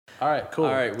All right, cool.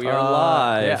 All right, we are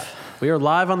live. Yeah. We are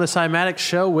live on the Cymatics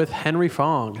show with Henry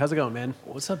Fong. How's it going, man?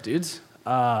 What's up, dudes?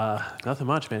 Nothing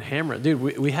much, man. Hammer. Dude,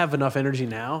 we have enough energy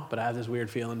now, but I have this weird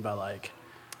feeling by like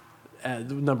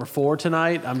number 4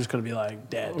 tonight, I'm just going to be like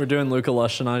dead. We're doing Luca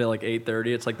Lush tonight at like 8:30.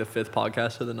 It's like the 5th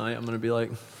podcast of the night. I'm going to be like...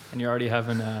 And you're already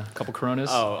having a couple Coronas.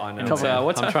 Oh, I know.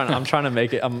 What's I'm trying to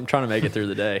make it. I'm trying to make it through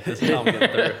the day. This is how I'm getting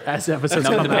through. As the episodes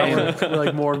come out, we're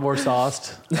like more and more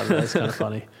sauced. I don't know, it's kind of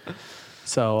funny.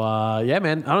 So, yeah,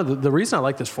 man. I don't know. The reason I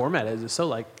like this format is it's so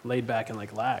like laid back and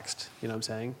like laxed. You know what I'm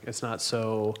saying? It's not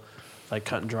so like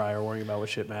cut and dry or worrying about what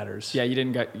shit matters. Yeah, you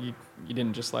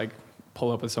didn't just like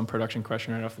pull up with some production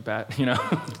question right off the bat, you know?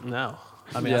 No.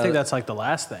 I mean, I think that's like the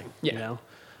last thing, yeah. You know?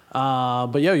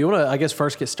 But yo, you want to, I guess,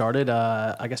 first get started,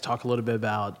 I guess talk a little bit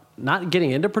about not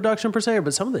getting into production per se,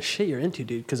 but some of the shit you're into,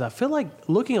 dude. Because I feel like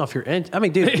looking off your, I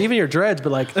mean, dude, even your dreads,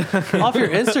 but like off your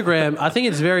Instagram, I think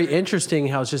it's very interesting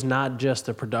how it's just not just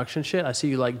the production shit. I see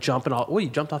you like jumping off, you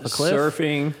jumped off a cliff?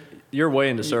 Surfing. You're way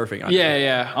into surfing.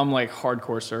 Yeah. I'm like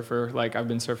hardcore surfer. Like I've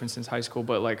been surfing since high school,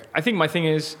 but like I think my thing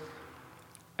is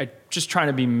I just trying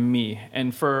to be me.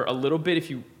 And for a little bit,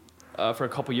 for a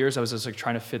couple years, I was just like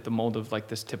trying to fit the mold of like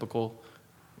this typical,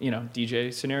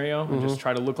 DJ scenario and just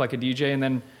try to look like a DJ. And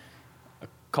then a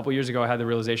couple years ago, I had the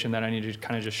realization that I needed to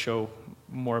kind of just show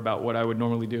more about what I would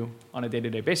normally do on a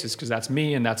day-to-day basis because that's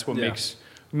me and that's what makes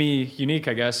me unique,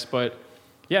 I guess. But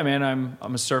yeah, man,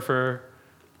 I'm a surfer.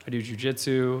 I do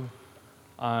jiu-jitsu.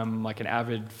 I'm like an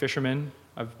avid fisherman.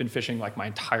 I've been fishing like my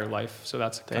entire life, so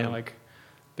that's kind of like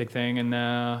big thing.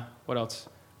 And what else?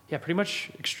 Yeah, pretty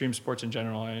much extreme sports in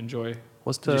general. I enjoy. Do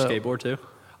you skateboard too?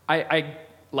 I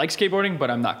like skateboarding,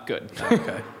 but I'm not good.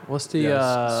 Okay. What's the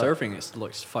surfing?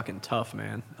 Looks fucking tough,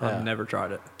 man. I've never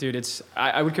tried it, dude.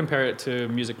 I would compare it to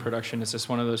music production. It's just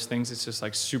one of those things. It's just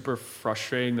like super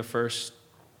frustrating the first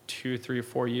 2, 3, or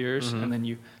 4 years, and then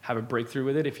you have a breakthrough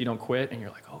with it if you don't quit, and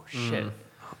you're like, oh shit.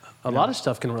 A lot of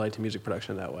stuff can relate to music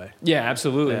production that way. Yeah,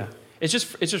 absolutely. Yeah. It's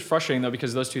just frustrating though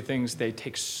because those two things they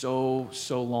take so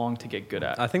long to get good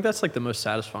at. I think that's like the most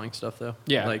satisfying stuff though.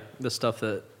 Yeah, like the stuff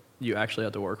that you actually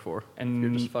have to work for. And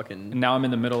you're just fucking. And now I'm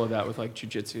in the middle of that with like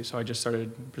jiu-jitsu. So I just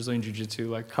started Brazilian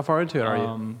jiu-jitsu. Like, how far into it are you?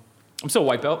 I'm still a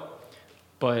white belt,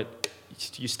 but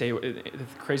you stay. The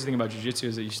crazy thing about jiu-jitsu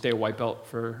is that you stay a white belt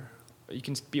for. You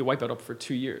can be a white belt up for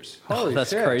 2 years. Holy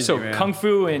that's shit. crazy. So man. kung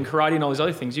fu and karate and all these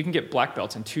other things, you can get black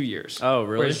belts in 2 years. Oh,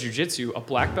 really? Whereas jiu-jitsu, a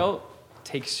black belt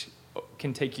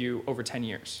can take you over 10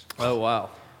 years. Oh, wow.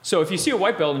 So if you see a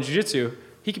white belt in jiu-jitsu,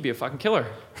 he could be a fucking killer.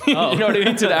 You know what I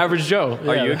mean? To the average Joe.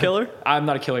 Are you a killer? I'm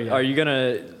not a killer yet. Are you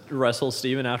gonna wrestle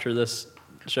Steven after this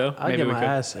show? I'd get my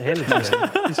ass handed to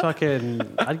him. He's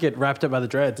fucking. I'd get wrapped up by the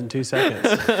dreads in 2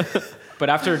 seconds. But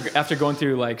after going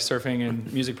through like surfing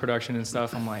and music production and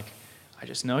stuff, I'm like, I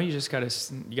just know you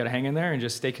gotta hang in there and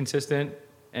just stay consistent,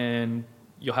 and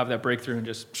you'll have that breakthrough and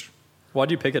just. Why'd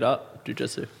you pick it up,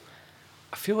 jiu-jitsu?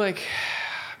 I feel like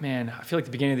the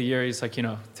beginning of the year is like,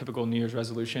 typical New Year's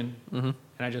resolution. Mm-hmm. And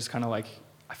I just kind of like,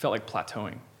 I felt like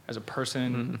plateauing as a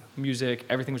person, music,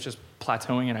 everything was just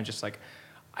plateauing. And I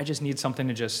just need something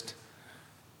to just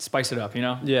spice it up,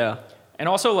 Yeah. And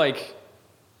also like,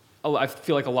 I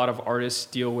feel like a lot of artists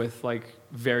deal with like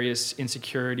various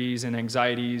insecurities and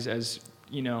anxieties as,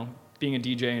 being a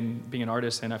DJ and being an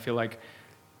artist. And I feel like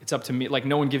it's up to me. Like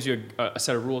no one gives you a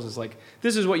set of rules. It's like,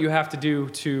 this is what you have to do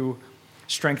to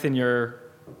strengthen your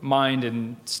mind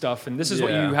and stuff, and this is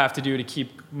what you have to do to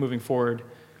keep moving forward.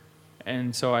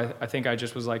 And so I think I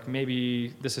just was like, maybe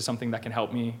this is something that can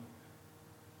help me,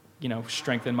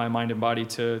 strengthen my mind and body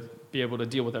to be able to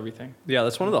deal with everything. Yeah,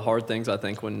 that's one of the hard things I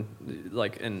think when,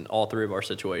 like in all 3 of our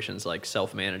situations, like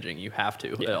self-managing, you have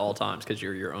to at all times because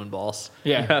you're your own boss.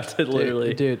 Yeah. You have to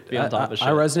literally be on top of shit.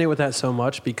 I resonate with that so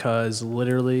much because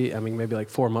literally, maybe like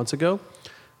 4 months ago,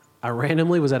 I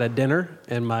randomly was at a dinner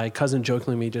and my cousin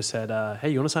jokingly just said,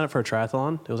 hey, you want to sign up for a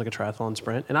triathlon? It was like a triathlon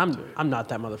sprint. And I'm not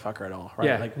that motherfucker at all, right?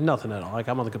 Yeah. Like nothing at all. Like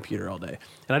I'm on the computer all day.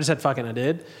 And I just said, fucking I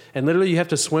did. And literally you have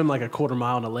to swim like a quarter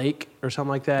mile in a lake or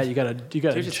something like that. You gotta. Dude,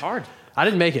 it's hard. I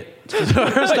didn't make it.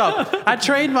 First off, I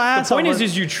trained my ass off. The point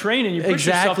is you train and you push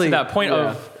yourself to that point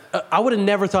of... I would have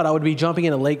never thought I would be jumping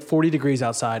in a lake 40 degrees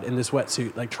outside in this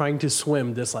wetsuit, like trying to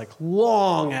swim this like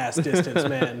long ass distance,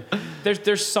 man.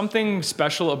 There's something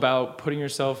special about putting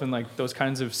yourself in like those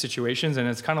kinds of situations, and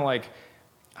it's kind of like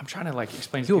I'm trying to like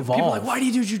explain to people. People are like, why do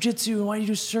you do jiu-jitsu and why do you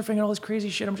do surfing and all this crazy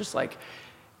shit? I'm just like,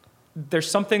 there's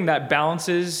something that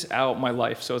balances out my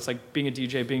life. So it's like being a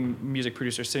DJ, being a music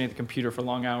producer, sitting at the computer for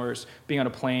long hours, being on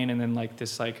a plane, and then like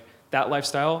this like that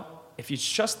lifestyle. If it's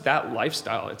just that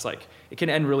lifestyle, it's like it can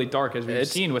end really dark, as we've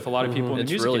seen with a lot of people in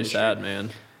the music industry. It's really sad, man.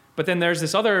 But then there's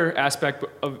this other aspect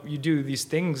of you do these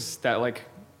things that like,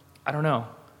 I don't know.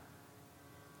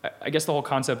 I guess the whole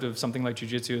concept of something like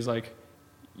jiu-jitsu is like,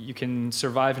 you can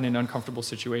survive in an uncomfortable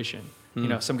situation. You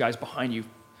know, some guy's behind you,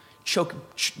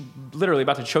 literally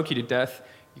about to choke you to death.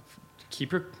 You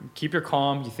keep your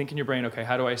calm. You think in your brain, okay,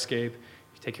 how do I escape?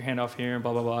 You take your hand off here,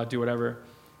 blah, blah, blah, do whatever.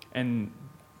 And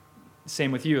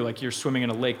same with you, like you're swimming in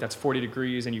a lake that's 40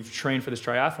 degrees and you've trained for this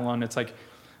triathlon.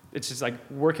 It's just like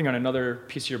working on another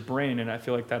piece of your brain, and I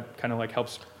feel like that kind of like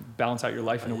helps balance out your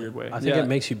life in a weird way. I think it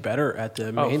makes you better at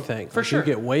the main thing. For sure. You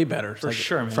get way better. It's for like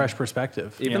sure, man. Fresh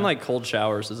perspective. Even like cold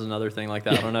showers is another thing like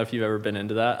that. I don't know if you've ever been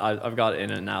into that. I've got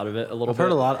in and out of it a little bit.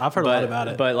 I've heard a lot about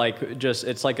it. But like just,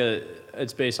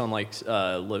 it's based on like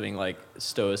living like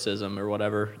stoicism or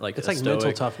whatever. Like it's like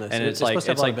mental toughness. And it's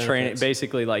like training,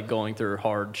 basically like going through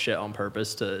hard shit on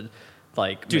purpose to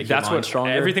like dude, make that's your mind what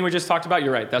stronger. Everything we just talked about.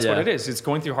 You're right. That's what it is. It's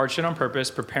going through hard shit on purpose,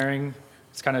 preparing.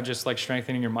 It's kind of just like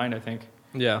strengthening your mind, I think.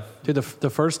 Yeah, dude.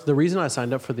 The reason I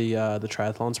signed up for the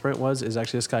triathlon sprint is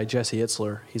actually this guy Jesse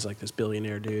Itzler. He's like this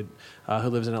billionaire dude who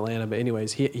lives in Atlanta. But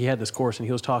anyways, he had this course and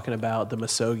he was talking about the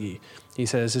Misogi. He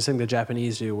says this thing the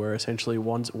Japanese do, where essentially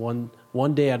one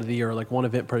day out of the year, or like one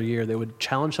event per year, they would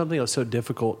challenge something that was so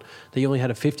difficult that you only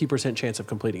had a 50% chance of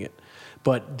completing it.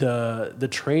 But the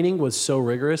training was so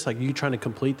rigorous, like you trying to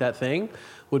complete that thing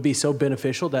would be so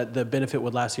beneficial that the benefit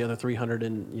would last the other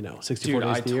 364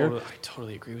 days of the year. I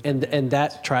totally agree with that. And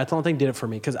that triathlon thing did it for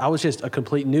me because I was just a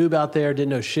complete noob out there, didn't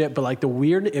know shit. But like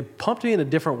it pumped me in a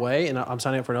different way, and I'm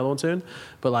signing up for another one soon.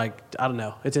 But like, I don't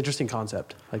know, it's an interesting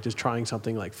concept, like just trying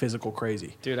something like physical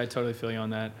crazy. Dude, I totally feel you on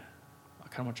that. I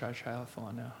kind of want to try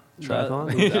triathlon now.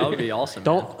 Triathlon? That would be awesome.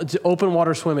 Open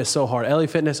water swim is so hard. LA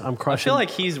Fitness, I'm crushing. I feel like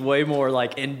he's way more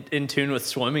like in tune with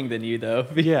swimming than you though.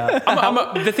 Yeah.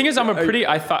 The thing is,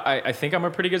 I think I'm a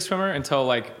pretty good swimmer until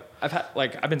like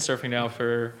I've been surfing now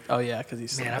for. Oh yeah, because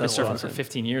I've been surfing for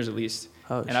 15 years at least,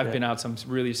 and I've been out some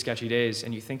really sketchy days.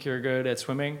 And you think you're good at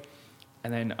swimming,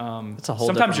 and then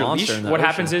sometimes your leash. What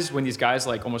happens is when these guys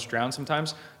like almost drown,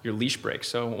 sometimes your leash breaks.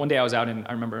 So one day I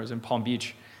remember I was in Palm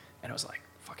Beach, and it was like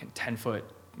fucking 10 foot.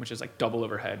 Which is like double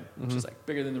overhead, which is like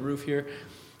bigger than the roof here.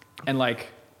 And like,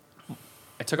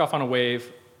 I took off on a wave.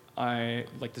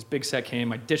 This big set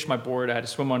came. I ditched my board. I had to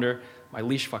swim under. My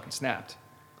leash fucking snapped.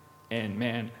 And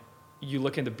man, you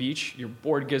look at the beach, your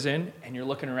board gives in, and you're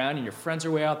looking around, and your friends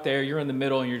are way out there. You're in the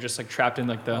middle, and you're just like trapped in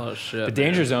like the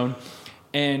danger zone.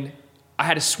 And I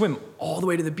had to swim all the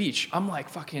way to the beach. I'm like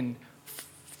fucking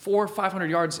 400 or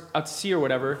 500 yards out to sea or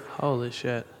whatever. Holy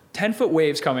shit. 10-foot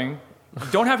waves coming. You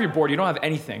don't have your board, you don't have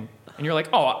anything. And you're like,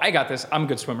 oh, I got this. I'm a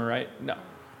good swimmer, right? No.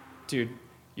 Dude,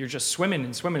 you're just swimming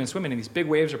and swimming and swimming, and these big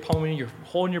waves are pulling you, you're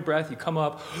holding your breath, you come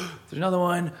up, there's another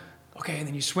one, okay, and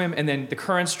then you swim, and then the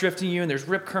current's drifting you, and there's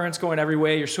rip currents going every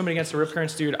way, you're swimming against the rip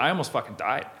currents, dude. I almost fucking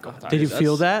died a couple times. Did you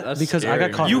feel that? Because scary, I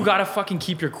got caught. You gotta fucking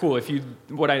keep your cool.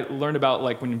 What I learned about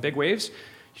like when in big waves,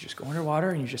 you just go underwater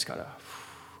and you just gotta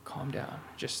calm down.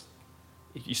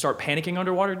 You start panicking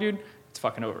underwater, dude, it's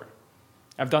fucking over.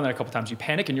 I've done that a couple times. You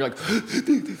panic and you're like,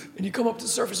 and you come up to the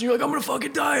surface and you're like, I'm gonna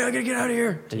fucking die. I gotta get out of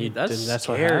here. Dude, that's what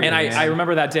scary. happened. And I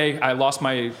remember that day I lost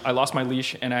my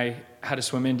leash and I had to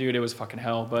swim in, dude. It was fucking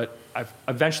hell. But I've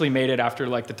eventually made it after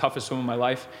like the toughest swim of my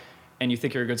life. And you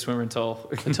think you're a good swimmer until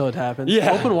it happens.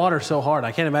 Yeah. Open water is so hard.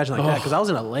 I can't imagine like that because I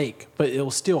was in a lake, but it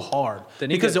was still hard.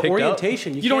 Because the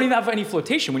orientation, you don't even have any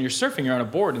flotation when you're surfing. You're on a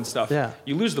board and stuff. Yeah.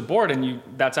 You lose the board and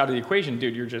that's out of the equation,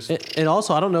 dude. You're just. And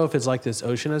also, I don't know if it's like this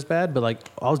ocean is bad, but like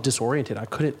I was disoriented. I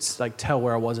couldn't like tell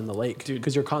where I was in the lake, dude,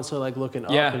 because you're constantly like looking up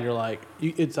and you're like,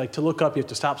 it's like to look up, you have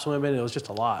to stop swimming. It was just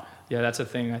a lot. Yeah, that's a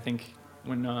thing. I think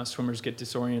when swimmers get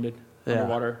disoriented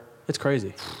underwater, it's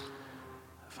crazy.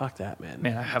 Fuck that, man.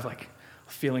 Man, I have like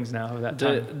feelings now of that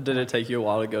time. Did it take you a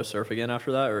while to go surf again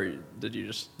after that, or did you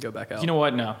just go back out? You know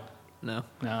what? No.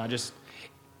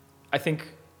 I think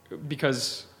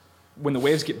because when the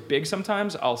waves get big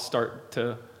sometimes, I'll start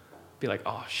to be like,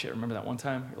 oh shit, remember that one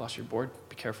time you lost your board?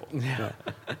 Be careful. Yeah.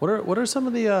 What are some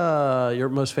of the your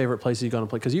most favorite places you've gone to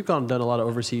play? Because you've done a lot of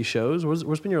overseas shows.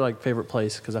 Where's been your like favorite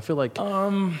place? Because I feel like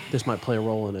this might play a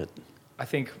role in it. I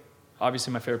think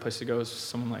obviously my favorite place to go is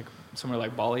somewhere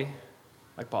like Bali.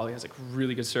 Like Bali has like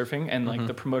really good surfing, and like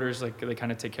the promoters like they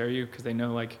kind of take care of you because they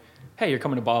know like, hey, you're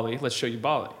coming to Bali, let's show you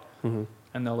Bali, and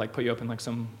they'll like put you up in like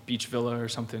some beach villa or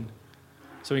something.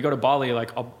 So when you go to Bali,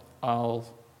 like I'll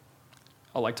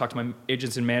like talk to my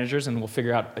agents and managers, and we'll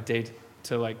figure out a date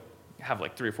to like have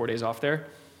like 3 or 4 days off there.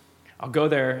 I'll go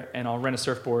there and I'll rent a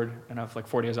surfboard and I have like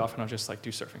 4 days off and I'll just like do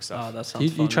surfing stuff. Oh, that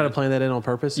sounds fun. You try to plan that in on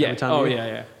purpose? Yeah. Every time Oh,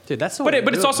 yeah. Dude, that's so. But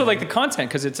it's also like the content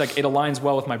because it's like it aligns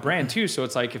well with my brand too. So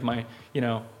it's like if my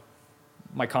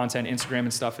my content, Instagram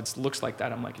and stuff, it looks like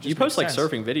that. I'm like, it just You post like makes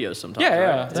sense. surfing videos sometimes. Yeah.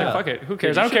 Right? It's like, fuck it. Who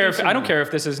cares? Dude, I don't care you if I don't care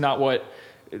if this is not what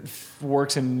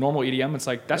works in normal EDM. It's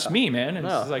like, that's me, man. And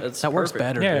it's like, that works perfect.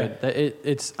 better, Yeah. dude.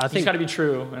 It's I it's think got to be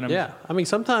true. And I mean,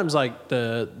 sometimes like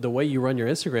the way you run your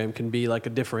Instagram can be like a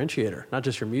differentiator, not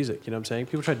just your music. You know what I'm saying?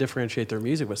 People try to differentiate their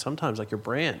music, but sometimes like your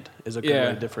brand is a good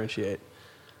way to differentiate.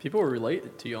 People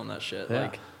relate to you on that shit. Yeah.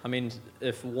 Like, I mean,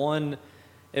 if one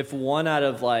out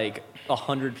of like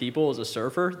 100 people is a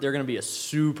surfer, they're gonna be a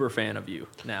super fan of you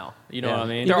now. You know what I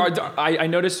mean? I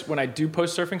notice when I do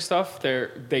post surfing stuff,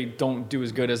 they don't do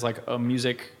as good as like a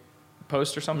music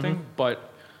post or something, but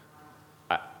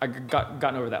I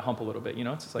gotten over that hump a little bit, you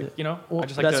know? It's just like, you know, I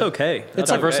just like that's to okay.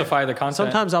 It's diversify the content.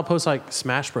 Sometimes I'll post like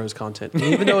Smash Bros content, and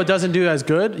even though it doesn't do as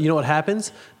good. You know what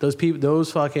happens? Those people,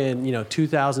 those fucking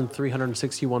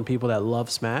 2,361 people that love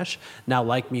Smash now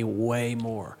like me way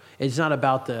more. It's not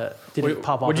about the it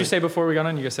pop off. What'd you say before we got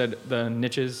on? You guys said the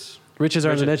niches. Riches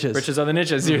are the niches. Riches are the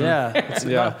niches. Dude. Yeah,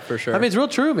 Yeah, for sure. I mean, it's real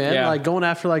true, man. Yeah. Like going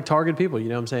after like target people. You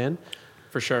know what I'm saying?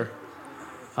 For sure.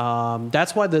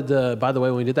 That's why by the way,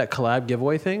 when we did that collab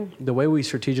giveaway thing, the way we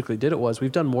strategically did it was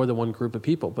we've done more than one group of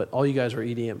people, but all you guys are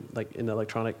EDM, like in the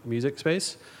electronic music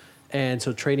space. And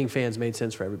so trading fans made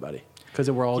sense for everybody because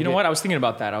we're all, You know what? I was thinking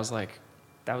about that. I was like,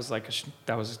 those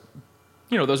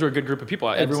were a good group of people.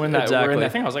 Everyone that were in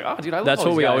that thing, I was like, oh, dude, I love That's all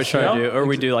what these we guys, always try you to know? do. Or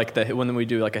we do like when we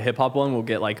do like a hip hop one, we'll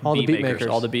get like All the beat makers.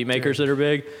 all the beat makers that are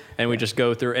big, and we just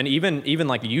go through. And even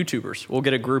like YouTubers, we'll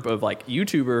get a group of like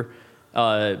YouTuber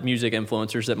music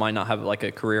influencers that might not have like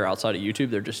a career outside of YouTube.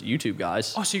 They're just YouTube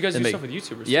guys. Oh, so you guys do stuff with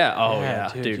YouTubers? Yeah. Oh yeah,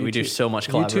 dude. We do so much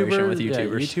collaboration with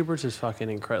YouTubers. Yeah, YouTubers is fucking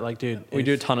incredible. Like, dude, We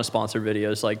do a ton of sponsored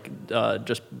videos, like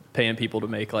just paying people to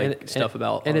make like stuff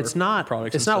about. And our it's not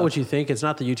products. It's not what you think. It's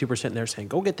not the YouTuber sitting there saying,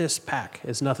 "Go get this pack."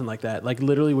 It's nothing like that. Like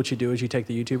literally, what you do is you take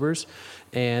the YouTubers,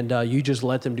 and you just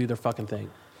let them do their fucking thing.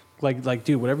 Like,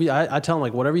 dude, whatever I tell them,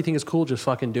 like, whatever you think is cool, just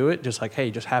fucking do it. Just like,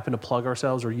 hey, just happen to plug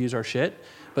ourselves or use our shit,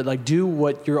 but like, do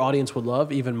what your audience would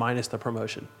love, even minus the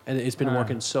promotion. And it's been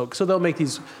working so they'll make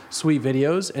these sweet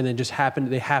videos, and then just happen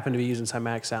to be using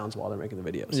Cymatics sounds while they're making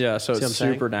the videos. Yeah, so See it's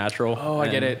super natural. Oh, I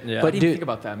get it. Yeah. But dude, think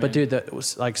about that, man. But dude, that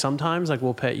was like sometimes like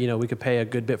we'll pay, we could pay a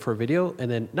good bit for a video,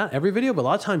 and then not every video, but a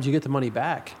lot of times you get the money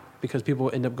back because people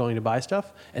end up going to buy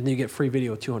stuff, and then you get free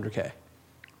video with 200K.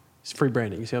 It's free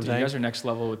branding. You see what I'm Dude, saying? you guys are next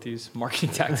level with these marketing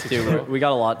tactics. Dude, we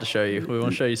got a lot to show you. We want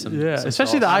to show you some. Yeah, some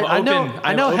especially sauce. I know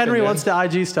I'm Henry open, wants the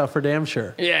IG stuff for damn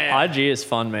sure. Yeah. IG is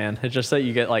fun, man. It's just that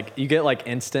you get like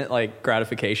instant like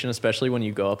gratification, especially when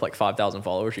you go up like 5,000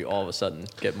 followers. You all of a sudden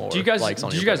get more. Do you guys likes on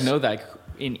do your you guys posts. know that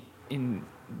in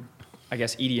I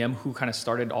guess EDM who kind of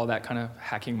started all that kind of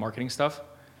hacking marketing stuff?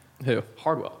 Who?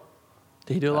 Hardwell.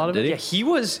 Did he do a lot of Did it? he? Yeah, he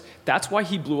was. That's why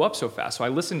he blew up so fast. So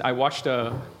I watched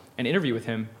an interview with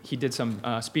him. He did some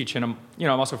speech, and I'm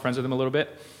also friends with him a little bit.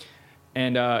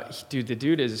 And the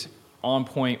dude is on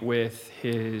point with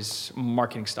his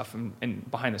marketing stuff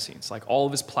and behind the scenes, like all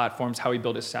of his platforms, how he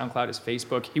built his SoundCloud, his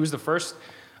Facebook. He was the first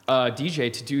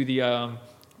DJ to do the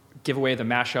giveaway of the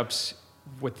mashups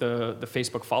with the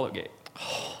Facebook follow gate.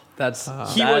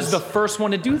 He was the first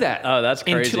one to do that. Oh, that's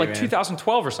crazy, in like man.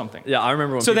 2012 or something. Yeah, I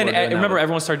remember when. So people then, were doing that.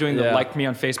 everyone started doing the Yeah. like me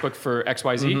on Facebook for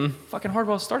XYZ. Fucking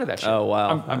Hardwell started that shit. Oh,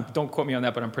 wow. Don't quote me on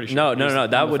that, but I'm pretty sure. No, he was one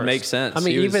of that the would first. make sense. I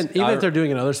mean, He was- even if they're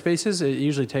doing it in other spaces, it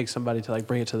usually takes somebody to like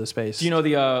bring it to the space. Do you know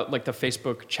the like the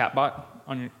Facebook chatbot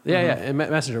on your? Yeah, and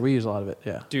Messenger, we use a lot of it.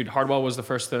 Yeah, Dude, Hardwell was the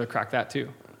first to crack that too,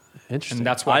 interesting. and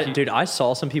that's why. I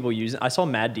saw some people using. I saw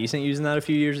Mad Decent using that a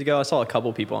few years ago. I saw a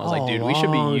couple people. And I was like, dude, we should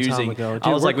long be time using. ago. I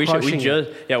Dude, was we're like, we're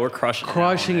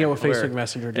crushing it with We're- Facebook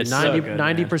Messenger. Dude. it's so good,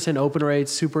 man. 90% open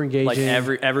rates, super engaging. Like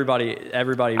everybody.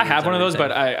 I have one of those,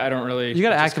 but I don't really. You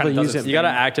gotta it just actively kinda does use its it. You gotta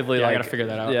thing. actively Yeah, I like. gotta figure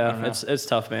that out. I don't Yeah, know. it's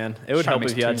tough, man. It would Trying help to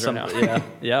if make you had some some. tunes right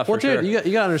Yeah, for Well, sure. dude,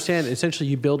 you gotta understand. Essentially,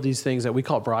 you build these things that we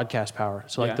call broadcast power.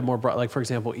 So, like Yeah. the more, like for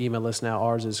example, email list now.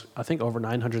 Ours is I think over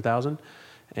 900,000,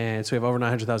 and so we have over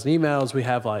 900,000 emails. We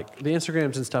have like the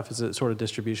Instagrams and stuff is a sort of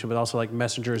distribution, but also like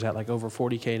Messenger is at like over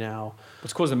 40K now.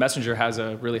 What's cool is the Messenger has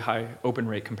a really high open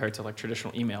rate compared to like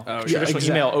traditional email. Oh, Traditional exactly.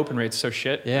 email open rate's so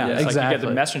shit. Yeah, It's like you get exactly.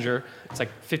 the Messenger, it's like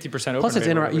 50% open Plus, it's rate.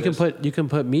 or interact. whatever You it can is.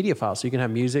 put media files. So you can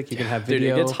have music. You can have Dude,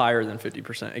 video. it gets higher than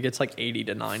 50%. It gets like 80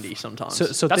 to 90 sometimes.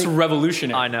 So That's think,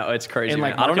 revolutionary. I know it's crazy. In,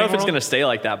 like, man. I don't know if marketing it's world? gonna stay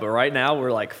like that, but right now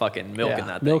we're like fucking milking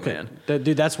that thing, milk man. it.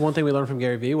 Dude, that's one thing we learned from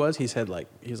Gary Vee was he said like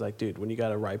he's like, dude, when you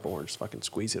got a ripe orange, fucking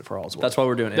squeeze it for all it's worth. That's why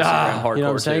we're doing Instagram hardcore You know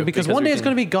what I'm saying? too, Because one we day it's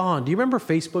can- going to be gone. Do you remember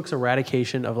Facebook's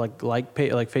eradication of like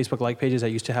Facebook like pages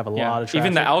that used to have a lot of traffic?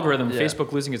 Even the algorithm, Yeah.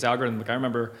 Facebook losing its algorithm. Like I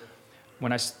remember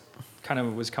when kind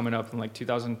of was coming up in like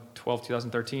 2012,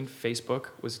 2013, Facebook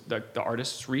was the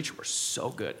artists' reach were so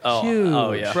good.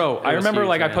 Oh yeah, Bro, I remember huge,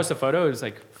 like man. I posted a photo, it was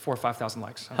like 4,000 or 5,000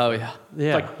 likes. Oh yeah.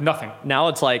 Yeah. Like nothing. Now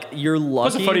it's like you're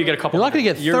lucky. Post a photo, you get a couple. You're lucky to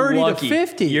get You're 30 lucky. to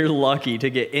 50. You're lucky to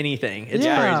get anything. It's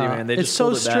Yeah. crazy, man. They it's just so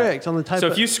pulled it back. strict on the type So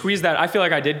of... if you squeeze that, I feel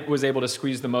like I was able to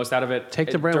squeeze the most out of it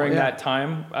Take the brand, during yeah. that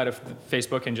time out of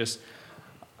Facebook and just,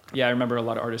 I remember a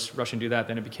lot of artists rush and do that.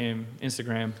 Then it became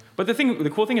Instagram. But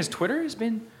the cool thing is Twitter has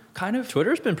been kind of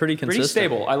Twitter's been pretty consistent.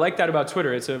 stable. I like that about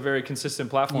Twitter. It's a very consistent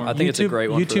platform. I think it's a great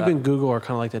one for YouTube that. and Google are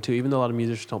kind of like that too. Even though a lot of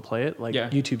musicians don't play it, like Yeah.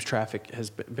 YouTube's traffic has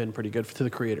been pretty good to the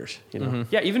creators. You know,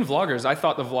 Yeah, even vloggers. I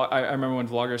thought I remember when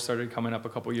vloggers started coming up a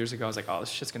couple years ago. I was like, oh, this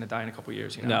shit's gonna die in a couple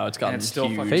years. You know? No, it's gotten And still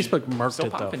huge. fucking- Facebook murked still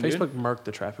it though. popping, dude. Facebook murked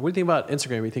the traffic. What do you think about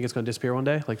Instagram? You think it's going to disappear one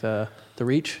day? Like the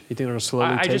reach? You think they're going to slowly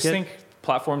I take just it? think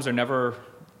platforms are never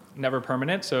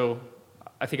permanent. So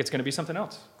I think it's gonna be something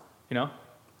else. You know.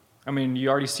 I mean, you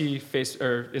already see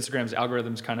Instagram's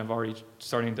algorithms kind of already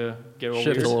starting to get a little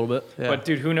Shift weird. a little bit. Yeah. But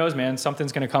dude, who knows, man?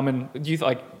 Something's gonna come in. Do you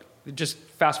just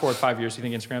fast forward 5 years? Do you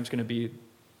think Instagram's gonna be?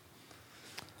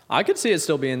 I could see it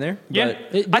still being there. Yeah,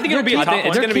 but I think it'll be. I think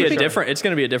it's going going to be a different. It's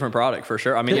going to be a different product for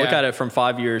sure. I mean, Yeah. look at it from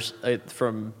 5 years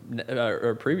from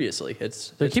or previously. They're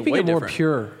it's keeping way it more different.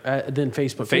 pure than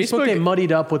Facebook. Facebook- they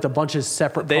muddied up with a bunch of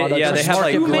separate products. yeah, they have,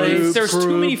 like, groups, There's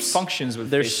too many groups. functions with.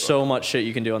 There's Facebook. so much shit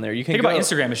you can do on there. You can Think go, about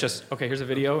Instagram. It's just okay. Here's a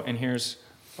video, and here's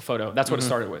a photo. That's what it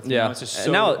started with. You Yeah. know, it's just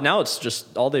And so, now it's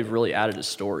just all they've really added is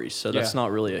stories. So that's Yeah.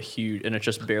 not really a huge, and it's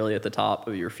just barely at the top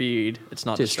of your feed. It's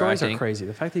not Dude, stories distracting. are crazy.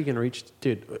 The fact that you can reach,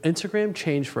 dude, Instagram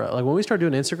changed for like when we started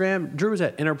doing Instagram. Drew was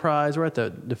at Enterprise. We're at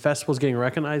the festivals getting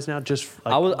recognized now. Just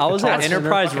like I was at Guitar Center.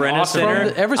 Enterprise fucking Rent awesome.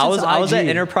 Center. Ever since I was at IG.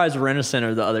 Enterprise Rent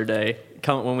Center the other day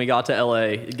when we got to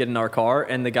LA, get in our car,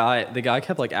 and the guy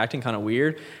kept like acting kind of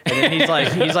weird, and then he's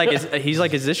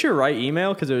like, is this your right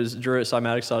email? Because it was Drew at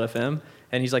Cymatics.fm,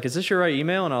 and he's like, is this your right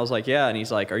email? And I was like, yeah, and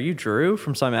he's like, are you Drew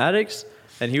from Cymatics?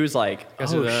 And he was like,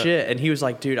 Guys oh are the- shit, and he was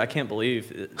like, dude, I can't believe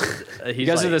he's you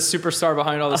guys like, are the superstar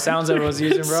behind all the sounds everyone's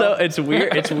using, bro. So it's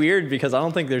weird. It's weird because I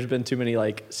don't think there's been too many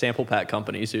like sample pack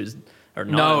companies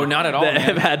No, not at all, that man.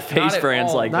 have had Not face at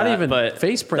brands all. like Not that. even but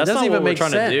face brand. That's Doesn't not even what we're make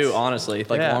trying to do, sense. honestly.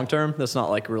 Like Yeah. long term, that's not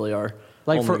like really our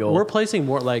Like only goal. we're placing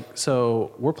more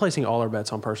we're placing all our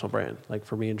bets on personal brand. Like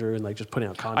for me and Drew, and like just putting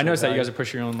out content. I noticed that you value. guys are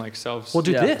pushing your own like selves. Well,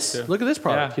 dude, Yeah. this. Yeah. Look at this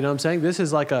product. Yeah. You know what I'm saying? This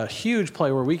is like a huge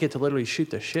play where we get to literally shoot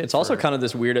the shit. It's also for- kind of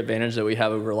this weird advantage that we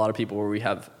have over a lot of people where we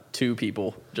have two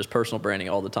people just personal branding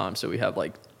all the time. So we have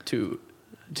like two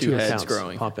heads accounts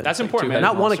growing. pumping. That's Like important, two man.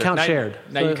 heads. Not one monster. account now, shared.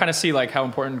 Now So- you kind of see like how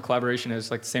important collaboration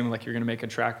is. Like the same like you're gonna make a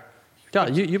track. Yeah,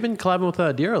 you've been collabing with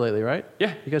Dior lately, right?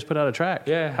 Yeah. You guys put out a track.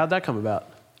 Yeah. How'd that come about?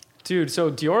 Dude, so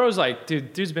Dioro's like,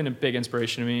 dude's been a big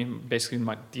inspiration to me basically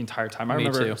the entire time. I Me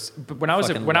remember too. but when I was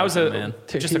Fucking when I was love him, man.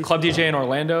 just a club DJ in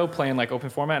Orlando playing like open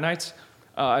format nights.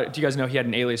 Do you guys know he had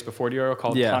an alias before Dioro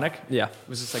called Yeah. Tonic? Yeah. It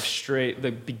was just like straight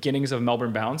the beginnings of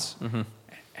Melbourne Bounce. Mm-hmm.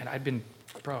 And I've been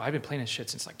playing his shit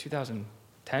since like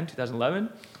 2010, 2011.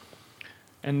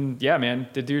 And yeah, man,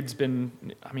 the dude's been,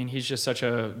 I mean, he's just such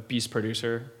a beast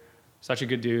producer, such a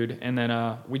good dude. And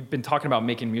then we've been talking about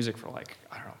making music for like,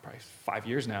 I don't know, probably 5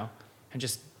 years now. And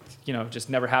just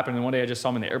never happened. And one day I just saw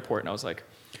him in the airport and I was like,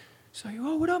 so,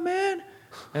 oh, what up, man?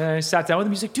 And I sat down with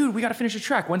him. He's like, dude, we got to finish the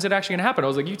track. When's it actually going to happen? I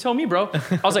was like, you tell me, bro.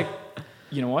 I was like,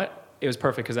 you know what? It was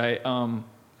perfect because I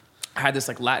had this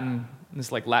Latin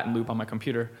loop on my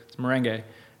computer. It's merengue.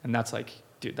 And that's like,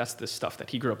 dude, that's the stuff that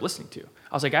he grew up listening to.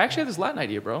 I was like, I actually have this Latin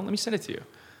idea, bro. Let me send it to you.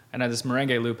 And I had this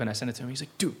merengue loop and I sent it to him. He's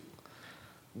like, dude,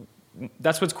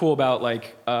 that's what's cool about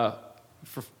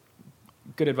for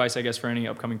good advice, I guess, for any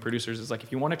upcoming producers is like,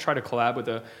 if you want to try to collab with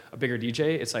a bigger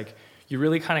DJ, it's like, you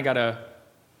really kind of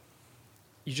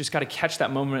you just got to catch that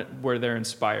moment where they're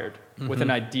inspired with an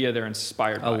idea they're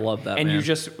inspired by. I love that, And man. you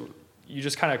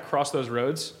just kind of cross those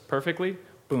roads perfectly.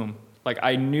 Boom. Like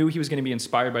I knew he was going to be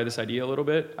inspired by this idea a little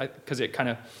bit because it kind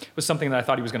of was something that I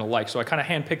thought he was going to like. So I kind of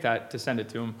handpicked that to send it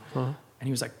to him. Uh-huh. And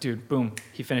he was like, dude, boom.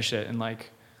 He finished it. And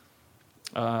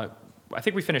I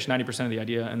think we finished 90% of the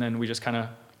idea. And then we just kind of,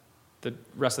 the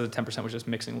rest of the 10% was just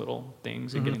mixing little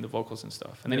things and getting the vocals and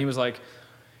stuff. And then he was like,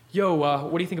 yo,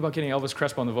 what do you think about getting Elvis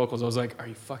Crespo on the vocals? I was like, are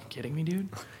you fucking kidding me, dude?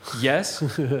 Yes.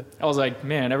 I was like,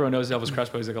 man, everyone knows Elvis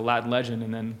Crespo. He's like a Latin legend.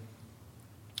 And then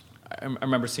I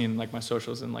remember seeing like my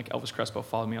socials and like Elvis Crespo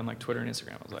followed me on like Twitter and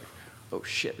Instagram. I was like, oh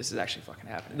shit, this is actually fucking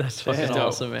happening. That's fucking dope.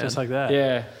 awesome, man. Just like that.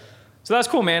 Yeah. So that's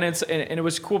cool, man. And it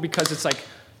was cool because it's like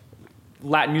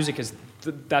Latin music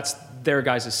that's their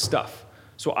guys' stuff.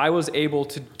 So I was able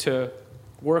to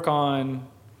work on,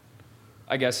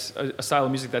 I guess, a style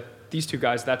of music that these two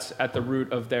guys, that's at the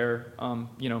root of their,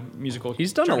 musical.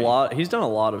 He's done journey. a lot. He's done a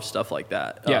lot of stuff like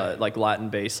that. Yeah. Like Latin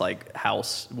bass, like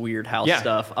weird house Yeah.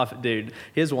 stuff. Dude,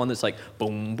 he has one that's like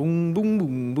boom, boom, boom,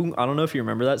 boom, boom. I don't know if you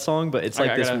remember that song, but it's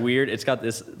like weird. It's got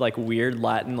this like weird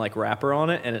Latin like rapper on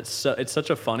it, and it's such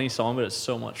a funny song, but it's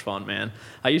so much fun, man.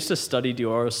 I used to study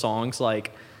Dioro's songs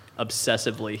like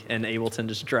obsessively, and Ableton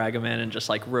just drag him in and just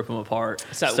like rip him apart.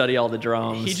 Study all the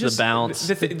drums, the bounce.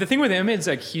 The thing with him is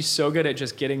like he's so good at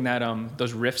just getting that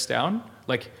those riffs down.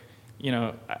 Like,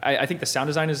 I think the sound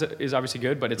design is obviously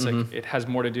good, but it's like it has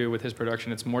more to do with his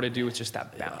production. It's more to do with just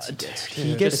that bounce.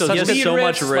 He gets so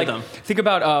much rhythm. Like, think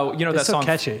about that so song.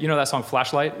 catchy. You know that song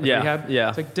Flashlight? Yeah, yeah.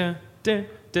 It's like dun dun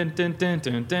dun dun dun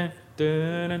dun dun.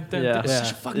 Yeah. It's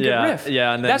such a fucking good riff.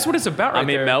 Yeah, and then, that's what it's about. Right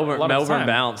there, Melbourne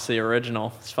Bounce, the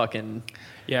original. It's fucking.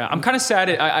 Yeah, I'm kind of sad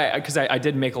because I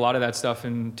did make a lot of that stuff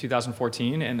in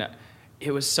 2014, and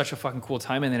it was such a fucking cool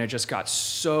time. And then it just got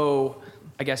so,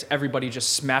 I guess everybody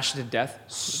just smashed it to death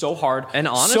so hard, and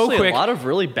honestly, so quick. A lot of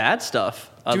really bad stuff.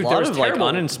 Dude, a there lot was of like terrible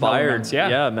uninspired. Melbourne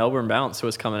Bounce, Melbourne Bounce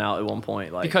was coming out at one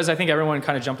point. Like, because I think everyone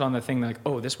kind of jumped on the thing like,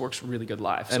 oh, this works really good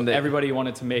live. So everybody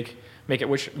wanted to make it,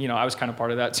 which I was kind of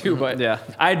part of that too. But yeah.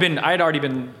 I had already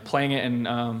been playing it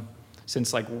and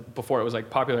since like before it was like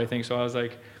popular, I think. So I was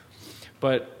like,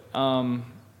 but.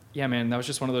 Yeah, man, that was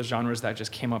just one of those genres that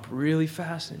just came up really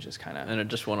fast and just kind of... And it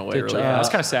just went away really fast. That's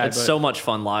kind of sad. It's so much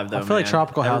fun live, though, I feel like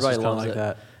Tropical House is kind of like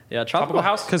that. Yeah, Tropical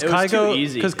House. Because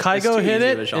Kygo hit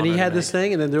it, and he had this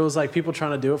thing, and then there was like people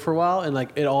trying to do it for a while, and like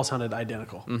it all sounded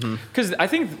identical. Because I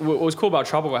think what was cool about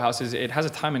Tropical House is it has a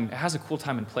cool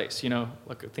time and place.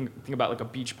 Like think about like a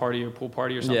beach party or pool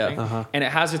party or something, and it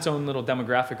has its own little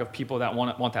demographic of people that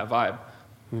want that vibe.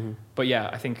 But yeah,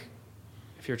 I think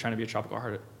if you're trying to be a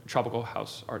tropical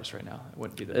house artist right now, it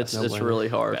wouldn't be it's really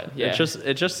hard. Yeah.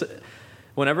 It just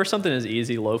whenever something is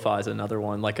easy, lo-fi is another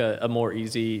one. Like a more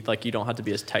easy, like you don't have to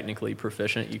be as technically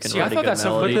proficient. You can write a good melody. I thought that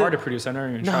stuff was hard to produce. I never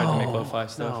even tried to make lo-fi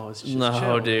stuff. No, it's just no,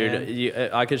 chill, dude.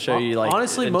 I could show you like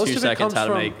honestly, in most 2 of it seconds comes how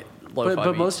to from, make lo-fi but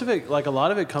beats. most of it, like a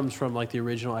lot of it comes from like the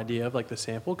original idea of like the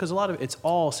sample, because a lot of it's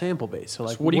all sample based. So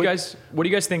like, what do you guys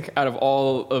think out of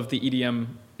all of the EDM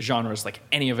genres, like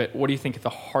any of it, what do you think the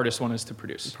hardest one is to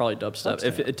produce? Probably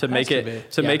dubstep. To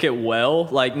make it well,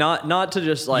 like not to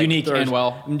just like unique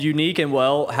and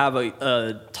well have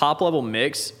a top level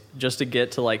mix just to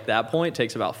get to like that point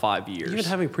takes about 5 years. Even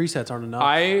having presets aren't enough.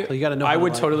 So you got to know. I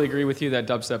would totally agree with you that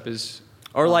dubstep is.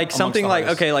 Or like something like,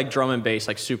 okay, like drum and bass,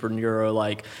 like super neuro,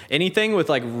 like anything with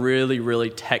like really, really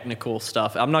technical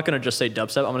stuff. I'm not going to just say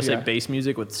dubstep. I'm going to say bass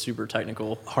music with super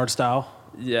technical. Hardstyle.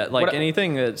 Yeah, like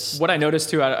anything that's... What I noticed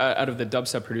too out of the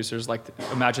dubstep producers, like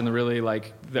imagine the really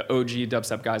like the OG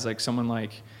dubstep guys, like someone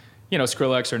like,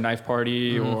 Skrillex or Knife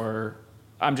Party, or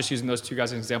I'm just using those two guys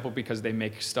as an example because they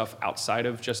make stuff outside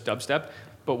of just dubstep.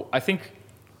 But I think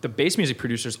the bass music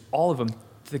producers, all of them,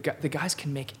 the guys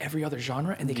can make every other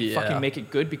genre and they can fucking make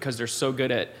it good because they're so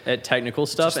good at technical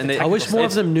stuff. And I wish more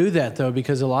of them knew that though,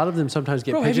 because a lot of them sometimes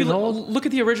get pigeonholed. Look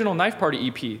at the original Knife Party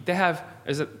EP. They have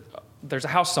there's a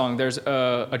house song, there's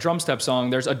a drum step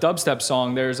song, there's a dubstep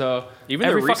song, there's even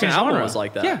every the recent fucking album genre was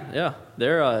like that. Yeah.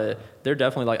 They're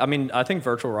definitely like. I mean, I think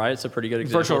Virtual Riot's a pretty good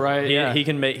example. Virtual Riot,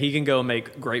 he can go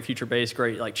make great future bass,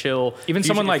 great like chill. Even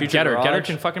someone like Getter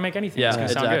can fucking make anything. Yeah,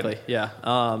 it's gonna exactly. Sound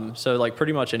good. Yeah. So like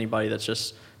pretty much anybody that's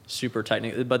just super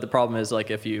technical. But the problem is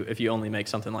like if you only make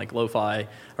something like lo-fi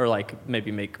or like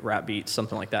maybe make rap beats,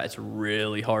 something like that, it's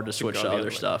really hard to switch to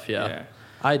other stuff. Yeah.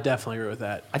 I definitely agree with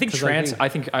that. I think trance. I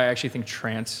actually think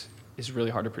trance is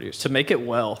really hard to produce. To make it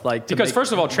well, like because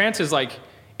first of all, trance is like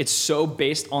it's so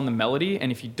based on the melody,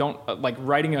 and if you don't like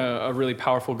writing a really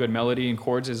powerful good melody and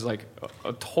chords is like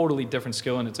a totally different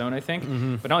skill in its own, I think.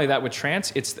 But not only that, with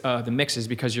trance, it's the mixes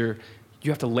because you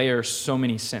have to layer so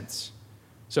many synths.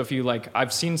 So if you like,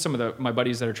 I've seen some of my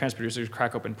buddies that are trance producers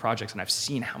crack open projects, and I've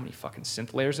seen how many fucking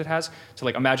synth layers it has. So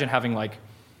like, imagine having like,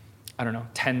 I don't know,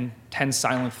 10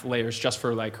 silent layers just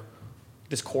for like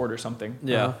this chord or something.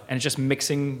 Yeah. And it's just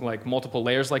mixing like multiple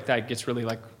layers like that gets really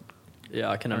like. Yeah,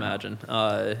 I can imagine.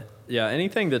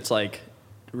 Anything that's like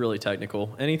really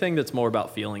technical, anything that's more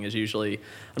about feeling is usually,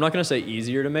 I'm not going to say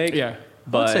easier to make. Yeah.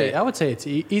 But I would say it's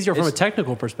easier from a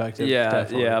technical perspective. Yeah,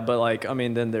 definitely. yeah, but like, I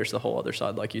mean, then there's the whole other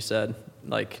side, like you said,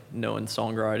 like knowing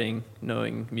songwriting,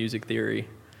 knowing music theory.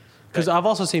 Because I've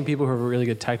also seen people who are really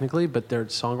good technically, but their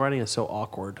songwriting is so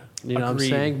awkward. You know what I'm Agreed.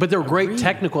 saying? But they're great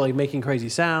technically, making crazy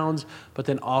sounds, but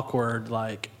then awkward,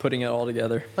 like putting it all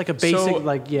together. like a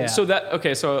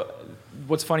basic, So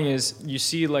what's funny is you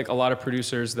see like a lot of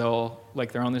producers, they're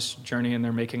on this journey and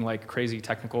they're making like crazy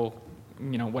technical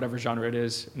whatever genre it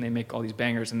is, and they make all these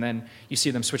bangers, and then you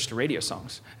see them switch to radio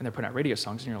songs, and they're putting out radio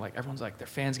songs, and you're like, everyone's like, their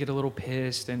fans get a little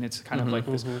pissed, and it's kind of like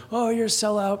this, oh, you're a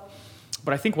sellout.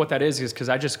 But I think what that is because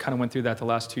I just kind of went through that the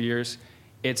last 2 years.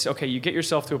 It's okay, you get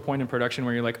yourself to a point in production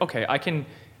where you're like, okay, I can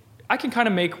kind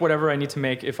of make whatever I need to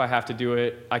make if I have to do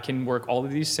it. I can work all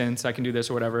of these synths, I can do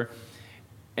this or whatever.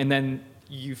 And then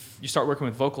you start working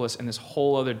with vocalists, and this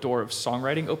whole other door of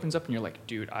songwriting opens up, and you're like,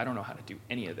 dude, I don't know how to do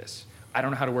any of this. I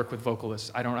don't know how to work with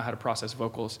vocalists. I don't know how to process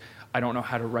vocals. I don't know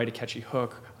how to write a catchy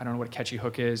hook. I don't know what a catchy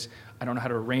hook is. I don't know how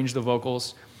to arrange the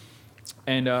vocals.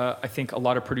 And I think a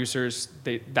lot of producers,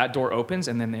 that door opens,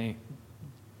 and then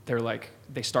they're like,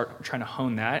 they start trying to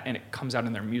hone that, and it comes out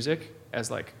in their music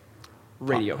as like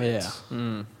radio hits.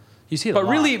 Yeah. You see it but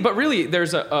really,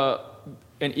 there's an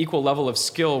equal level of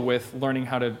skill with learning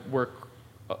how to work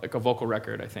like a vocal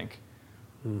record, I think.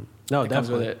 No, it definitely. comes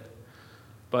with it.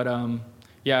 But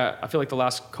yeah, I feel like the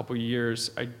last couple of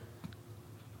years,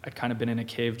 I'd kind of been in a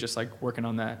cave just like working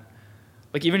on that.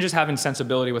 Like even just having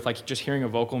sensibility with like just hearing a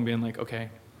vocal and being like, okay,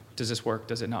 does this work?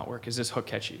 Does it not work? Is this hook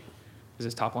catchy? Is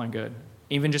this top line good?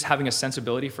 Even just having a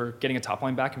sensibility for getting a top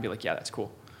line back and be like, yeah, that's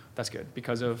cool. That's good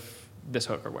because of this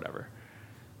hook or whatever.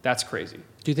 That's crazy.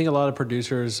 Do you think a lot of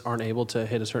producers aren't able to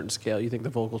hit a certain scale? You think the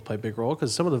vocals play a big role?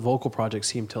 Because some of the vocal projects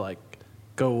seem to like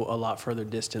go a lot further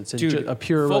distance. Dude, a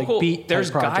pure vocal, like beat there's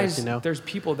type project, guys, you know? There's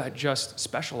people that just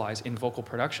specialize in vocal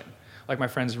production. Like my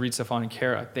friends Reed, Stefan, and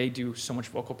Kara, they do so much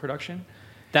vocal production.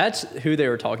 That's who they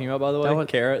were talking about, by the way.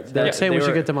 Carrot. They're saying we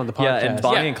should get them on the podcast. Yeah, and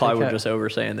Bonnie and Clyde okay. were just over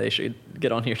saying they should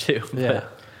get on here too. Yeah.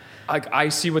 Like I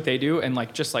see what they do, and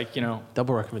like just like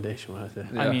double recommendation. What I say.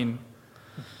 I mean,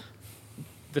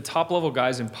 the top level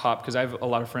guys in pop, because I have a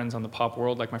lot of friends on the pop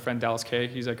world. Like my friend Dallas K,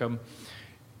 he's like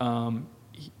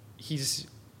he's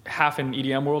half in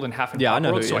EDM world and half in pop I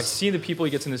know world. who he So I is. see the people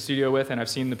he gets in the studio with, and I've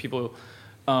seen the people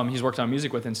he's worked on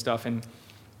music with and stuff. And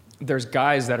there's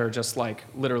guys that are just like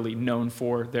literally known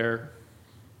for their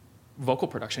vocal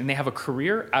production. And they have a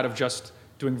career out of just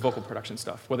doing vocal production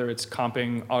stuff, whether it's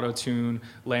comping, auto-tune,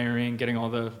 layering, getting all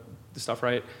the stuff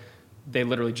right. They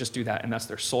literally just do that, and that's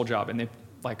their sole job. And they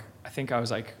like, I think I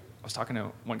was talking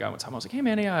to one guy one time. I was like, hey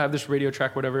man, yeah, I have this radio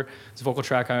track, whatever. It's a vocal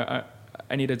track. I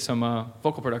needed some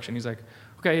vocal production. He's like,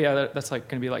 okay, yeah, that's like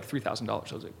gonna be like $3,000.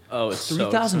 I was like, Oh, it's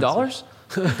 $3,000?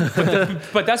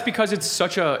 But that's because it's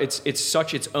such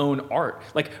its own art.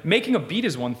 Like making a beat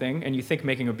is one thing, and you think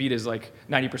making a beat is like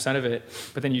 90% of it,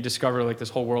 but then you discover like this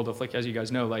whole world of like, as you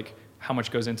guys know, like how much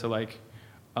goes into like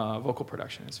vocal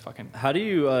production. It's fucking. How do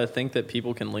you think that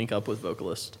people can link up with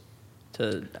vocalists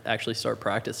to actually start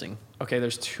practicing? Okay,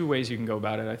 there's two ways you can go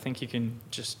about it. I think you can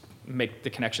just make the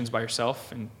connections by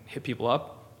yourself and hit people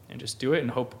up and just do it and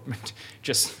hope,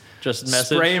 just message.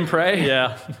 Spray and pray.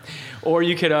 Yeah. Or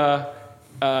you could, a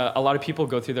lot of people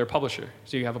go through their publisher.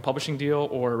 So you have a publishing deal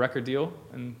or a record deal,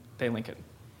 and they link it.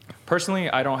 Personally,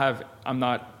 I'm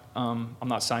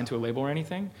not signed to a label or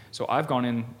anything, so I've gone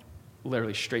in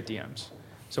literally straight DMs.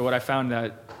 So what I found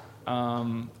that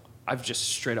I've just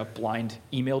straight up blind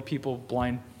emailed people,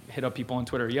 blind hit up people on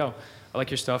Twitter. Yo, I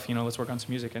like your stuff. Let's work on some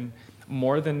music. And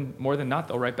more than not,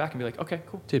 they'll write back and be like, okay,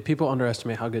 cool. Dude, people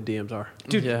underestimate how good DMs are.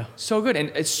 Dude, yeah. So good.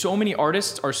 And so many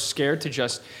artists are scared to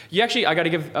just... I got to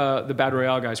give the Bad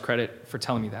Royale guys credit for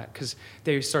telling me that, because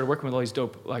they started working with all these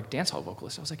dope like dancehall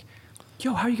vocalists. I was like,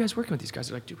 yo, how are you guys working with these guys?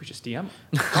 They're like, dude, we just DM them.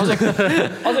 I was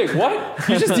like, what?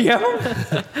 You just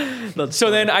DM them? So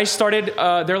then I started,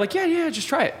 they're like, yeah, just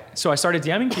try it. So I started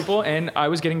DMing people, and I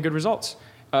was getting good results.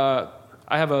 I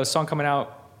have a song coming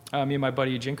out. Me and my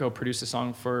buddy Jinko produced a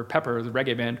song for Pepper, the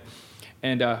reggae band,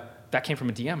 and that came from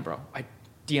a DM, bro. I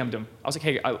DM'd him. I was like,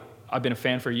 hey, I've been a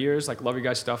fan for years, like, love your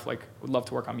guys' stuff, like, would love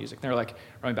to work on music. And they were like,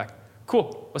 running back,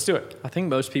 cool, let's do it. I think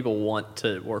most people want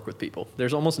to work with people.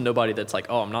 There's almost nobody that's like,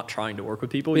 oh, I'm not trying to work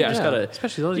with people. You just gotta,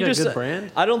 especially those you got a good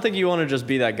brand. I don't think you want to just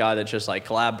be that guy that's just like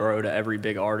collab bro to every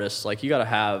big artist. Like you gotta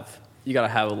have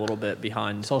a little bit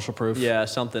behind social proof. Yeah,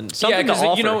 something Yeah, to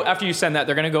offer. because after you send that,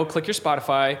 they're gonna go click your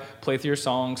Spotify, play through your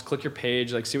songs, click your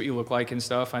page, like see what you look like and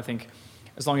stuff. I think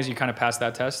as long as you kind of pass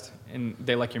that test and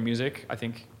they like your music, I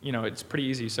think it's pretty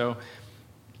easy. So,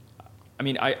 I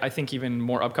mean, I think even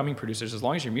more upcoming producers, as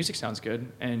long as your music sounds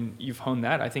good and you've honed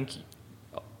that, I think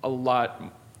a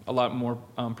lot more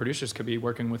producers could be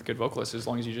working with good vocalists as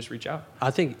long as you just reach out. I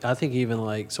think even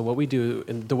like, so what we do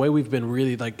and the way we've been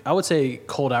really like, I would say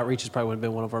cold outreach has probably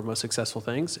been one of our most successful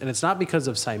things. And it's not because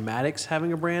of Cymatics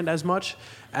having a brand as much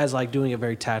as like doing it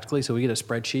very tactically. So we get a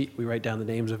spreadsheet, we write down the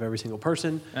names of every single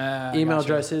person, email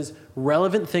addresses,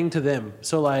 relevant thing to them.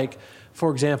 So like,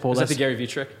 for example, Is that the Gary Vee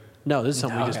trick? No, this is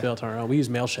something we just Okay. built on our own. We use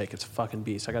Mailshake. It's a fucking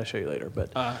beast. I got to show you later.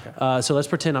 But Okay. so let's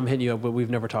pretend I'm hitting you up, but we've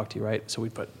never talked to you, right? So we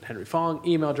put Henry Fong,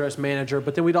 email address, manager.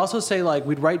 But then we'd also say, like,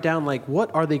 we'd write down, like,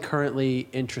 what are they currently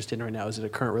interested in right now? Is it a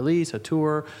current release, a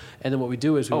tour? And then what we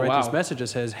do is we write this message that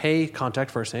says, hey, contact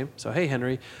first name. So, hey,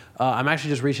 Henry, I'm actually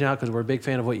just reaching out because we're a big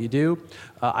fan of what you do.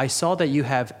 I saw that you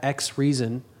have X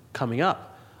reason coming up.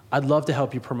 I'd love to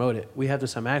help you promote it. We have the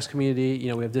Cymatics community. You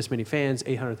know, we have this many fans,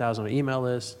 800,000 on our email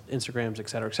list, Instagrams, et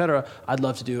cetera, et cetera. I'd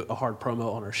love to do a hard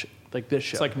promo on our like this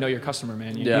show. It's like know your customer,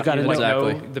 man. You gotta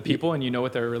know the people, and you know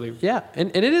what they're really. Yeah,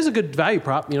 and it is a good value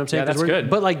prop. You know what I'm saying? Yeah, that's good.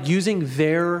 But like using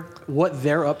what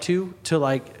they're up to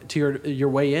like to your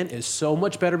way in is so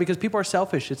much better because people are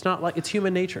selfish. It's not like it's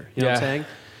human nature. You know what I'm saying?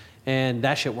 And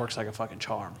that shit works like a fucking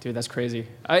charm. Dude, that's crazy.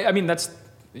 I mean, that's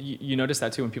you notice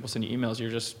that too when people send you emails.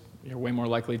 You're way more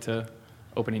likely to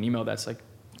open an email that's like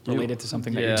related to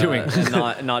something that you're doing,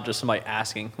 and not just somebody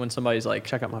asking. When somebody's like,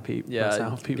 check out my peep. Yeah, That's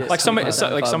how people like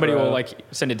somebody will like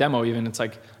send a demo. Even it's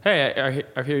like, hey,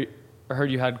 I heard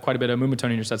you had quite a bit of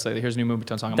Moombahton in your sets lately. Here's a new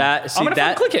Moombahton song. I'm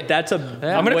gonna click it. That's I'm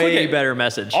gonna way click it. better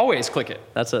message. Always click it.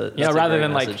 That's a rather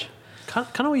than message. kind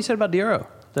of what you said about Diero.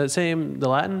 The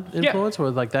Latin influence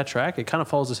with like that track. It kind of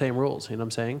follows the same rules. You know what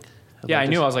I'm saying? Yeah, I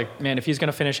knew. I was like, man, if he's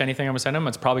gonna finish anything I'm gonna send him,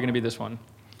 it's probably gonna be this one.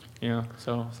 You know,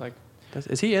 so it's like.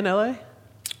 Is he in LA?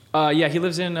 Yeah, he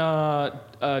lives in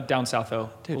down south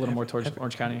though, a little more towards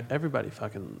Orange County. Everybody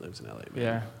fucking lives in LA. Man.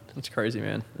 Yeah, That's crazy,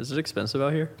 man. Is it expensive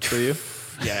out here for you?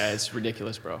 yeah, it's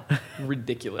ridiculous, bro.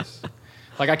 Ridiculous.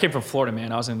 Like I came from Florida,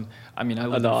 man. I lived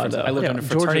in a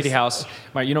fraternity house.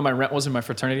 My rent was in my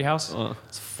fraternity house.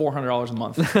 It's $400 a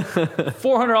month.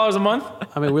 $400 a month.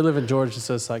 I mean, we live in Georgia,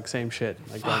 so it's like same shit.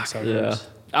 Like down suburbs.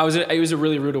 It was a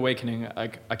really rude awakening.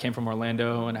 Like I came from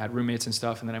Orlando and I had roommates and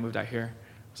stuff, and then I moved out here.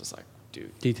 I was just like,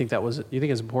 dude. Do you think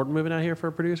it's important moving out here for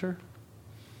a producer?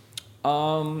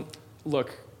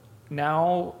 Look,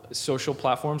 now social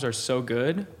platforms are so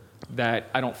good that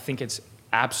I don't think it's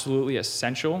absolutely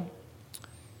essential.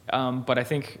 But I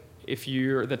think if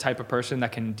you're the type of person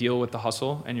that can deal with the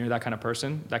hustle and you're that kind of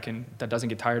person that doesn't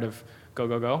get tired of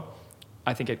go,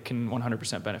 I think it can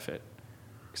 100% benefit.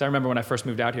 Because I remember when I first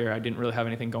moved out here, I didn't really have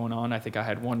anything going on. I think I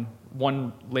had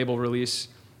one label release.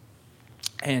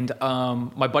 And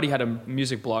my buddy had a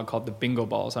music blog called The Bingo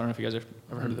Balls. I don't know if you guys have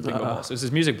ever heard of The Bingo Balls. It was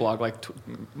this music blog, like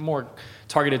more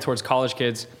targeted towards college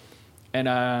kids. And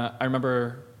I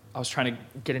remember I was trying to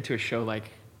get into a show like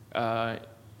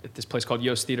at this place called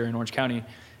Yost Theater in Orange County.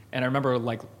 And I remember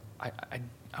like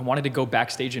I wanted to go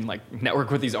backstage and like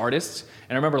network with these artists.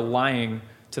 And I remember lying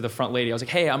to the front lady. I was like,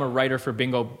 hey, I'm a writer for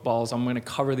Bingo Balls. I'm going to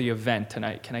cover the event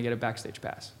tonight. Can I get a backstage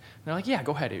pass? And they're like, yeah,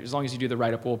 go ahead. As long as you do the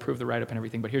write-up, we'll approve the write-up and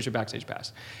everything, but here's your backstage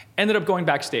pass. Ended up going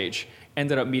backstage.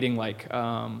 Ended up meeting like,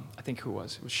 I think who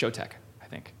was? It was Showtech, I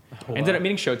think. Oh, Ended up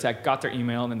meeting Showtech, got their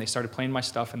email, and then they started playing my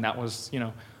stuff, and that was,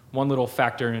 one little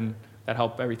factor in that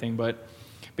helped everything. But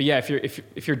yeah,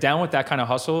 if you're down with that kind of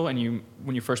hustle and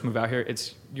when you first move out here,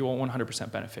 you will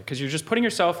 100% benefit because you're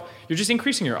just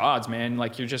increasing your odds, man.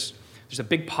 Like there's a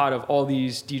big pot of all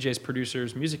these DJs,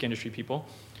 producers, music industry people,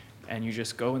 and you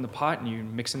just go in the pot and you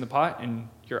mix in the pot, and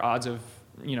your odds of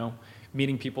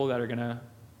meeting people that are gonna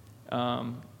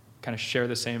kind of share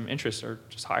the same interests are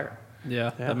just higher.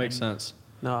 Yeah, that makes sense.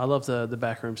 No, I love the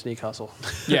backroom sneak hustle.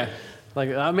 Yeah. Like,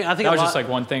 I mean, I think that was just like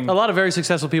one thing. A lot of very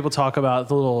successful people talk about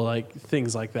the little like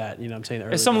things like that. You know what I'm saying?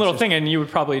 It's some little thing, and you would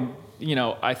probably,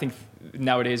 I think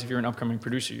nowadays if you're an upcoming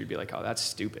producer, you'd be like, oh, that's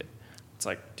stupid. It's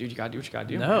like, dude, you gotta do what you gotta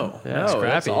do.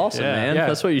 That's awesome, man. Yeah.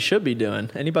 That's what you should be doing.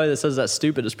 Anybody that says that's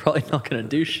stupid is probably not gonna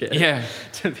do shit. Yeah.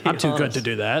 I'm too good to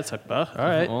do that. It's like, all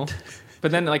right. Well,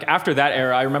 but then like after that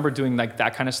era, I remember doing like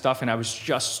that kind of stuff, and I was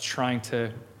just trying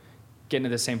to get into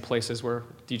the same places where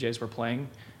DJs were playing.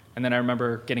 And then I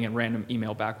remember getting a random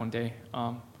email back one day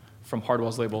from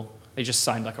Hardwell's label. They just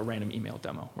signed like a random email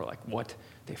demo. We're like, what?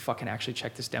 They fucking actually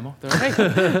checked this demo? They're like,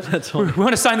 hey, we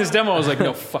want to sign this demo. I was like,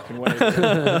 no fucking way.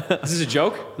 Is this a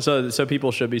joke? So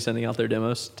people should be sending out their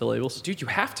demos to labels? Dude, you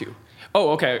have to.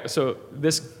 Oh, okay. So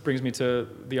this brings me to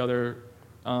the other,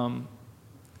 I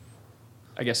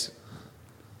guess,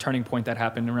 turning point that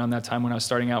happened around that time when I was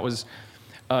starting out was,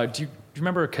 do you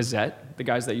remember Cassette? The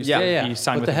guys that used to be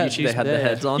signed with Avicii? They had the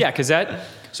heads on? Yeah, Cassette.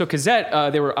 So Cassette,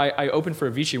 I opened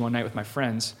for Avicii one night with my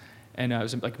friends. And it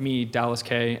was like me, Dallas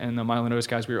K, and the Milo Notice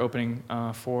guys. We were opening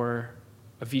for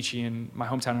Avicii in my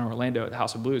hometown in Orlando at the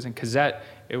House of Blues. And Cassette,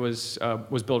 it was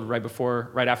built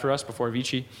right after us, before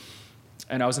Avicii.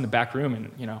 And I was in the back room,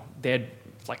 and they had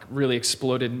like really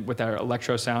exploded with their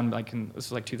electro sound. Like this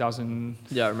was like 2000.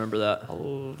 Yeah, I remember that.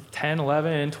 10,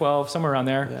 11, 12, somewhere around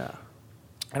there. Yeah.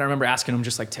 And I remember asking them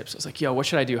just like tips. I was like, yo, what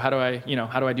should I do? How do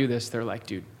I do this? They're like,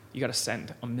 dude, you got to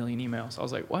send 1 million emails. I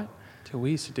was like, what? Dude,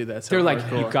 we used to do that. So They're like,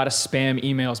 hardcore. you got to spam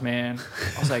emails, man.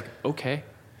 I was like, okay.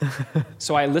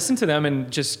 So I listened to them,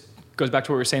 and just goes back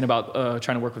to what we were saying about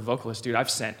trying to work with vocalists. Dude, I've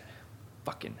sent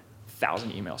fucking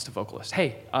 1,000 emails to vocalists.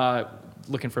 Hey,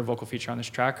 looking for a vocal feature on this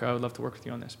track. I would love to work with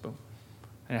you on this. Boom.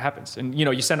 And it happens. And, you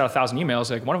know, you send out 1,000 emails,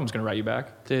 like one of them's going to write you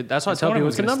back. Dude, that's why I tell one of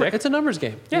people them's gonna stick. it's a numbers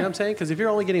game. You Yeah. know what I'm saying? Because if you're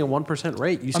only getting a 1%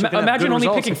 rate, you still can have Imagine good only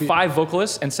results picking if you- 5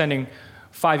 vocalists and sending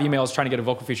 5 emails trying to get a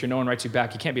vocal feature. No one writes you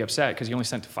back. You can't be upset because you only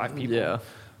sent to 5 people. Yeah.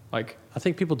 Like, I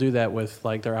think people do that with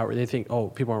like their outreach. They think, oh,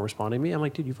 people aren't responding to me. I'm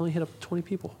like, dude, you've only hit up 20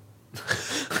 people.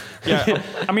 yeah.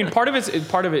 I mean, part of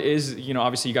it is, you know,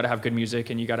 obviously you got to have good music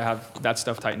and you got to have that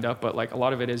stuff tightened up. But like a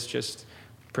lot of it is just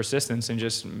persistence and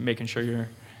just making sure you're.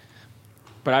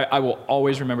 But I will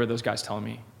always remember those guys telling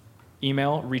me,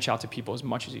 email, reach out to people as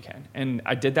much as you can. And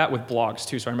I did that with blogs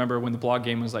too. So I remember when the blog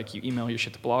game was like, you email your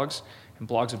shit to blogs, and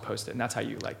blogs would post it, and that's how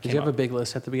you like. Did you have a big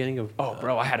list at the beginning of? Oh,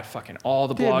 bro, I had a fucking all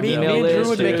the Dude, blog me email and Drew list.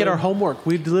 would make dude. it our homework.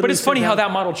 We'd literally. But it's funny sit how down-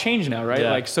 that model changed now, right? Yeah.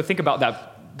 Like, so think about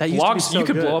that. That used to be Blogs, so you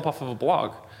could good. blow up off of a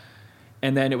blog.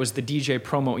 And then it was the DJ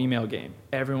promo email game.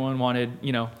 Everyone wanted,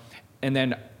 you know, and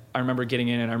then I remember getting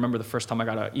in, and I remember the first time I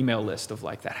got an email list of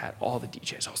like that had all the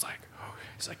DJs. I was like, oh,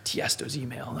 it's like Tiesto's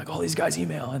email, and like all these guys'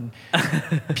 email, and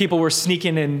people were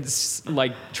sneaking and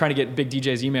like trying to get big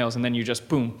DJs' emails, and then you just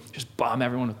boom, just bomb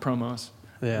everyone with promos.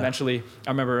 Yeah. Eventually,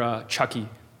 I remember Chucky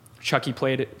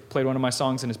played one of my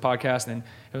songs in his podcast, and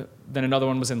then another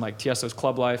one was in like Tiesto's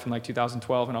Club Life in like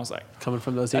 2012, and I was like, coming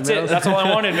from those that's emails. it. That's all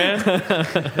I wanted,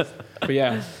 man. But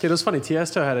yeah, Dude, it was funny.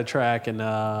 Tiesto had a track, and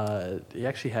he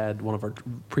actually had one of our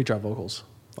pre-drop vocals.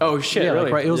 oh shit, yeah, really?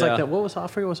 like, right. It was Yeah. like that. What was I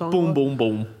forget what song? Boom, it was? boom,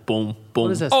 boom, boom, boom.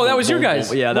 What is that? Oh, that song? was your Boom, guys.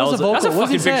 boom. Yeah, that What was the vocal? that's a What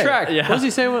does he fucking big say? track. Yeah. What does he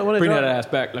say when it Bring that dropped? ass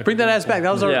back. Like, Bring that ass back.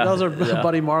 That was our Yeah. yeah.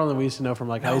 buddy Marlon we used to know from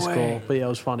like high school. way. But yeah, it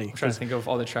was funny. I'm trying to think of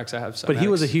all the tracks I have. But he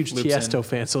was a Cymatics huge loops in. Tiesto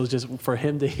fan, so it was just for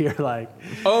him to hear like,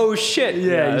 Oh shit! yeah,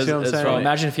 you it's- see what I'm it's saying? Bro, funny.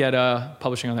 imagine if he had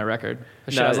publishing on that record.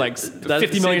 That shit No, has like that's-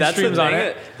 50 see, million that's the streams on thing-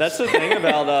 it. That's the thing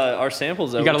about our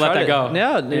samples. Though. You gotta We let try that go.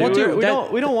 Yeah, Well, we, dude, we that-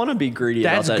 don't. We don't want to be greedy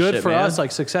That's about that good shit, for man. us,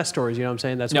 like success stories. You know what I'm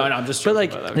saying? That's No, what, no, I'm just But joking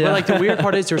like, about that. but like the weird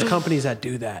part is there's companies that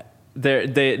do that.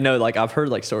 They no, like I've heard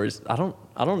like stories. I don't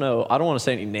know. I don't want to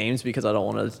say any names because I don't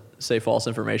want to say false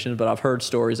information. But I've heard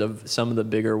stories of some of the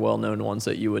bigger, well-known ones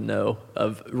that you would know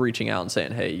of reaching out and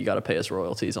saying, "Hey, you got to pay us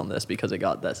royalties on this because it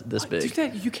got this big."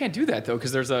 Dude, you can't do that though,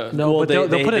 because there's a No, but they'll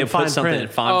put it in fine something print. in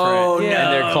fine Oh, print,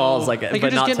 and their clause like, Like but you're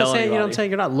just not getting to telling say, you know what I'm anybody. saying?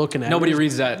 You're not looking at nobody it.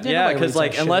 reads that. Yeah, nobody because reads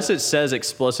like that unless shit. it says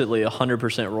explicitly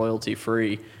 100% royalty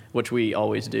free, which we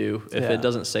always do. If Yeah. it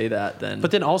doesn't say that, then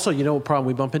But then also, you know what problem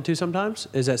we bump into sometimes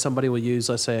is that somebody will use,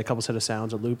 let's say, a couple set of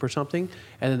sounds, a loop or something,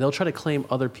 and then they'll try to claim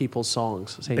other people's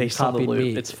songs, saying Based you on the copied loop.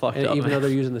 me. It's fucked and up, even man. though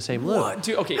they're using the same loop. What?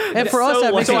 Dude, okay. And for us,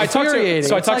 that makes so it I talked infuriating.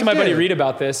 to It's my like, buddy dude. Reed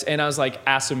about this, and I was like,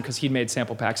 asked him because he'd made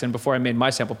sample packs, and before I made my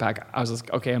sample pack, I was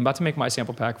like, okay, I'm about to make my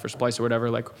sample pack for Splice or whatever.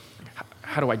 Like,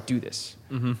 how do I do this?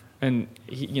 Mm-hmm. And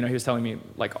he was telling me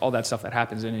like all that stuff that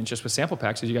happens, and just with sample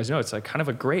packs, as you guys know, it's like kind of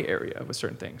a gray area with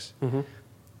certain things. Mm-hmm.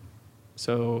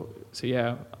 So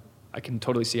yeah, I can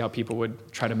totally see how people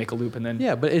would try to make a loop and then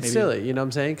Yeah, but it's maybe- silly, you know what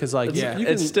I'm saying? Because like, Yeah. you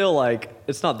can, it's still like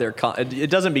it's not their it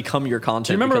doesn't become your content.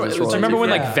 Do you remember? because Do it's you remember when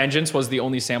royalty-free. like Vengeance was the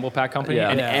only sample pack company, Yeah.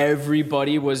 and Yeah.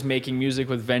 everybody was making music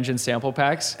with Vengeance sample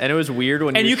packs? And it was weird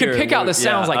when And you could hear pick out the loop.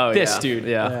 sounds like oh, this, yeah. dude.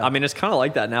 Yeah. Yeah. I mean it's kind of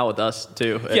like that now with us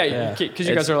too. Yeah, because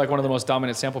you guys It's- are like one of the most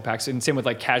dominant sample packs, and same with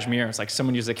like Cashmere. It's like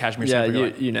someone uses a Cashmere Yeah, sample. you're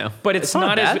like- you know. But it's not a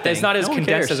not bad as thing. it's not as No one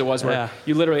condensed cares. as it was, where Yeah.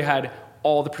 you literally had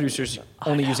all the producers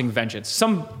only using Vengeance.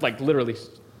 Some like literally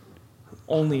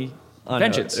only I know,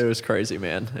 Vengeance. It was crazy,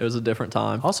 man. It was a different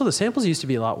time. also the samples used to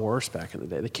be a lot worse back in the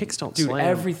day. The kicks don't Dude, slam.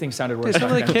 everything sounded worse. Dude,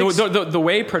 some of back the then. kicks- The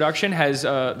way production has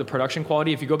the production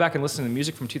quality. If you go back and listen to the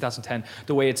music from 2010,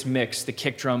 the way it's mixed, the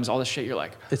kick drums, all this shit, you're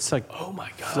like, It's like, oh my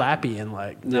god. flappy and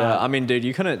like, Yeah, I mean, dude,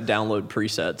 you couldn't download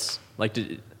presets. Like,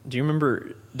 do you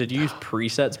remember? Did you use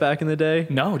presets back in the day?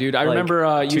 No, dude. I Like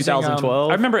remember using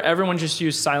 2012? I remember everyone just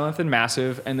used Silent and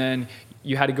Massive, and then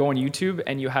you had to go on YouTube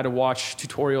and you had to watch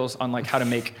tutorials on like how to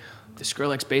make the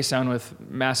Skrillex bass sound with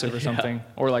Massive or something,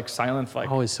 or like Silent. Like,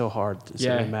 always so hard to see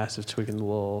Yeah. the massive tweaking the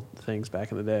little things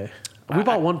back in the day. We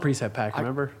bought one preset pack,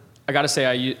 remember? I gotta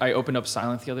say, I opened up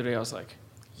Silent the other day. I was like,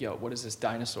 yo, what is this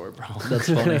dinosaur, bro? That's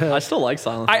funny. I still like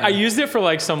Silent. I used it for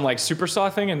like some like super saw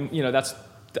thing, and you know that's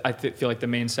feel like the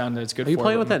main sound that it's good Are you for.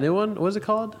 playing but with that new one? What is it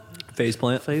called? Phase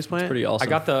Plant. Phase Plant? Pretty awesome. I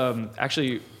got the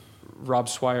actually Rob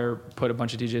Swire put a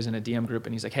bunch of DJs in a DM group,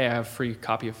 and he's like, "Hey, I have a free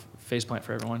copy of Faceplant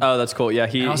for everyone." Oh, that's cool. Yeah,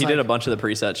 he was did like- a bunch of the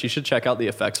presets. You should check out the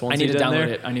effects ones. I need he to did in download there.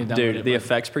 it. I need to download Dude, it, the but-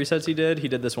 effects presets he did. He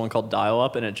did this one called Dial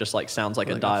Up, and it just like sounds like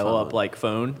a a dial up phone. like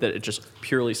phone that it just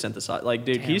purely synthesized. Like,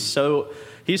 dude, he's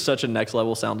such a next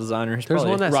level sound designer. He's There's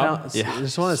probably, one that Rob- sounds. Yeah,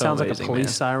 There's one that so sounds like a amazing, police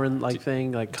man. siren like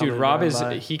thing. Like Dude, coming Rob driving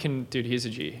by. he's a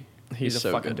G. He's a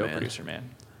so fucking good, dope man. producer, man.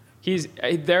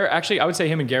 They're actually, I would say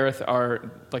him and Gareth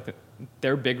are like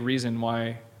they're a big reason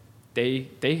why they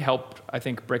helped, I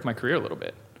think, break my career a little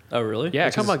bit. Oh, really? Yeah. You're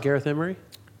talking 'cause- about Gareth Emery?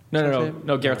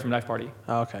 No, Gareth from Knife Party.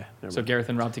 Oh, okay. Never So mind. Gareth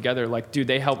and Rob together, like, dude,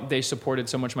 they supported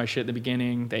so much of my shit at the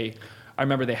beginning. I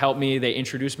remember they helped me. They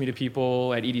introduced me to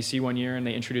people at EDC one year, and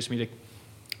they introduced me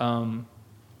to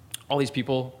all these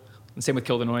people. And same with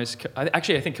Kill the Noise. I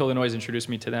think Kill the Noise introduced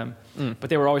me to them. But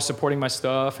they were always supporting my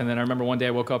stuff. And then I remember one day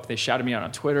I woke up, they shouted me out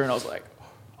on Twitter, and I was like,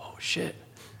 oh shit.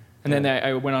 And then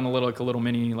I went on a little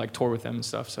mini like tour with them and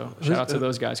stuff. So shout out to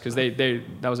those guys because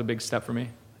that was a big step for me.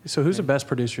 So who's the best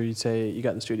producer you'd say you got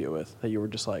in the studio with that you were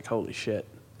just like, holy shit?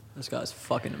 This guy's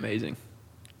fucking amazing.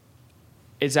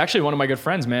 It's actually one of my good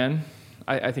friends, man.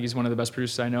 I think he's one of the best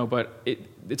producers I know. But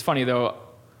it's funny though.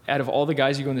 Out of all the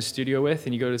guys you go in the studio with,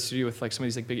 and you go to the studio with like some of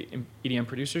these like big EDM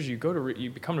producers, you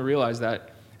become to realize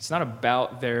that it's not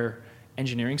about their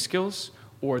engineering skills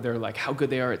or their like how good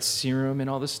they are at Serum and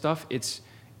all this stuff. It's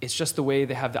just the way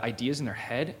they have the ideas in their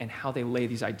head and how they lay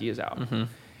these ideas out. Mm-hmm.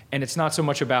 And it's not so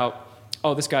much about,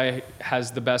 oh, this guy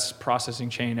has the best processing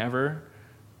chain ever.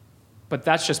 But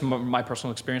that's just my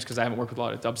personal experience because I haven't worked with a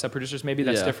lot of dubstep producers. Maybe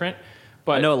that's different.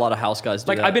 But I know a lot of house guys do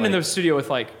like that, I've been in the studio with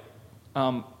like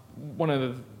one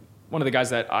of the guys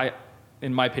that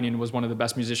in my opinion, was one of the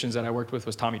best musicians that I worked with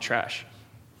was Tommy Trash.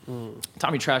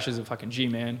 Tommy Trash is a fucking G,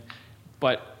 man.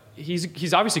 But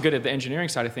he's obviously good at the engineering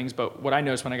side of things, but what I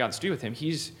noticed when I got in the studio with him,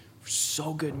 he's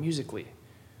so good musically.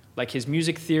 Like his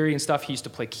music theory and stuff, he used to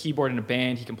play keyboard in a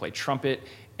band, he can play trumpet,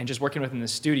 and just working with him in the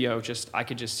studio, I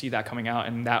could just see that coming out,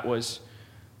 and that was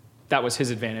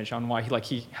his advantage on why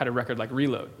he had a record like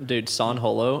Reload. Dude, San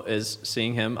Holo is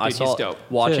seeing him. I Dude, saw he's dope.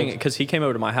 watching it because he came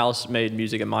over to my house, made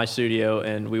music in my studio,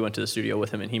 and we went to the studio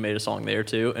with him, and he made a song there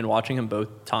too. And watching him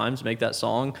both times make that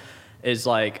song is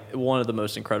like one of the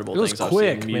most incredible It was things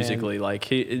quick, I've seen musically. man. Like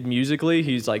musically,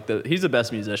 he's the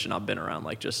best musician I've been around.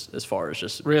 Like just as far as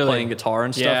just Really? playing guitar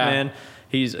and stuff, Yeah. man.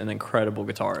 He's an incredible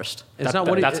guitarist. It's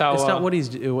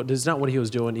not what he was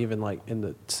doing even like in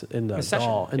the session.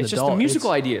 DAW. It's just the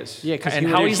musical ideas. Yeah, 'cause and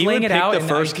he how would- he's he laying would it pick out. the and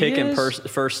first kick and ideas.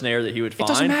 first snare that he would find.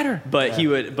 doesn't matter.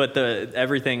 But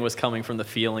everything was coming from the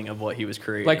feeling of what he was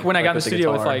creating. Like when I got in the with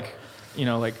studio with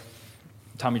guitar. like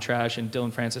Tommy Trash and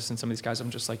Dylan Francis and some of these guys,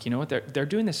 I'm just like, you know what? They're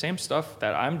doing the same stuff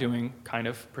that I'm doing, kind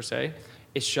of per se.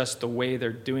 It's just the way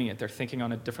they're doing it. They're thinking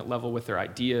on a different level with their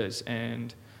ideas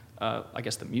and I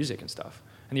guess the music and stuff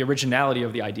and the originality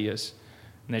of the ideas.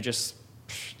 And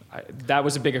that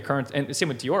was a big occurrence. And same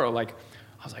with Dioro. Like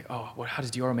I was like, oh, how does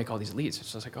Dioro make all these leads?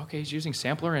 So I was like, okay, he's using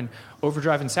sampler and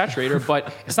overdrive and saturator,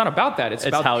 but it's not about that. It's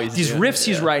about how he's these doing riffs it,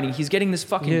 he's yeah. writing. He's getting this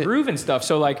fucking groove and stuff.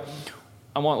 So like,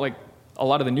 I want like a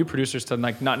lot of the new producers to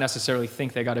like not necessarily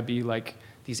think they got to be like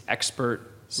these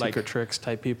expert secret tricks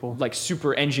type people. like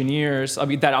super engineers. I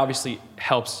mean, that obviously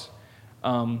helps.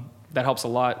 That helps a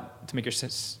lot to make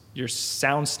your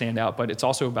sound stand out, but it's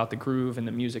also about the groove and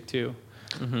the music too.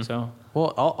 Mm-hmm. So Well,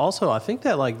 also, I think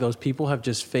that like those people have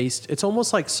just faced. It's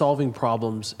almost like solving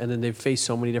problems, and then they've faced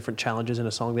so many different challenges in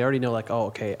a song. They already know, like, oh,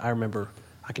 okay, I remember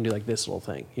I can do like this little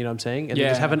thing. You know what I'm saying? And they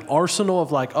just have an arsenal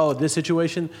of like, oh, this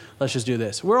situation, let's just do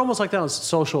this. We're almost like that on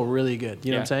social, really good.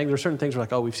 You know what I'm saying? There's certain things we're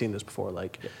like, oh, we've seen this before,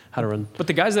 like how to run. But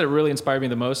the guys that really inspired me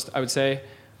the most, I would say,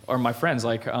 are my friends.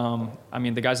 Like, I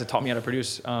mean, the guys that taught me how to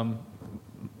produce.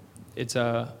 It's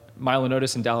Milo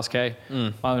Notice and Dallas K.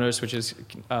 Milo Notice, which is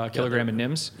Kilogram and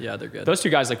Nims. Yeah, they're good. Those two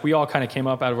guys, like we all kind of came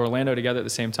up out of Orlando together at the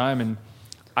same time, and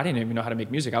I didn't even know how to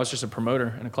make music. I was just a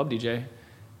promoter and a club DJ,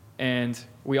 and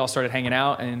we all started hanging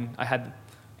out, and I had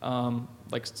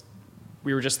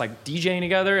we were just like DJing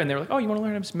together, and they were like, "Oh, you want to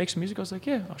learn how to make some music?" I was like,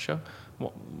 "Yeah, I'll show."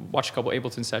 Watch a couple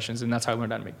Ableton sessions, and that's how I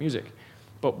learned how to make music.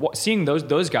 But seeing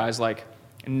those guys, like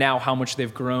now how much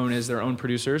they've grown as their own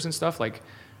producers and stuff. Like,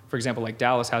 for example, like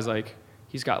Dallas has like.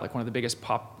 He's got like one of the biggest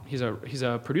pop. He's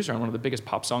a producer on one of the biggest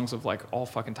pop songs of like all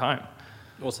fucking time.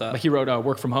 What's that? Like he wrote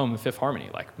 "Work From Home" and Fifth Harmony,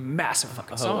 like massive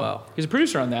fucking song. Wow. He's a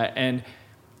producer on that, and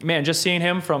man, just seeing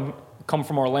him come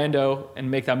from Orlando and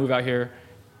make that move out here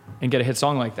and get a hit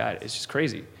song like that is just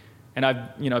crazy. And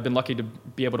I've been lucky to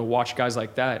be able to watch guys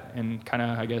like that and kind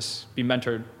of I guess be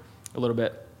mentored a little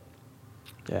bit.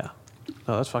 Yeah.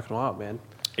 No, that's fucking wild, man.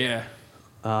 Yeah.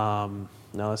 No,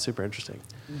 that's super interesting.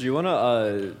 Do you want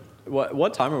to?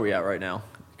 What time are we at right now?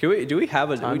 Do we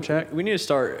have a Time check? We need to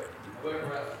start. We're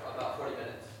about 40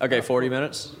 minutes. Okay, 40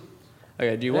 minutes.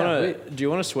 Okay, do you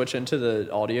want to switch into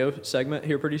the audio segment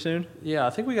here pretty soon? Yeah, I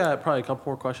think we got probably a couple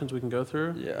more questions we can go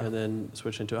through. Yeah. And then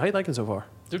switch into it. How you liking so far?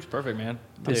 Dude, perfect, man.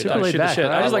 Dude, I super laid shoot the back, shit.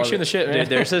 right? I just like love shooting the shit, man.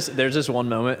 Dude, there's this one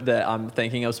moment that I'm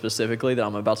thinking of specifically that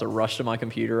I'm about to rush to my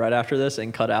computer right after this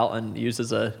and cut out and use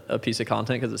as a piece of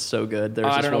content because it's so good. There's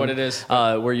I don't know what it is.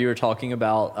 Where you were talking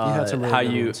about had some really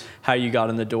good ones. how you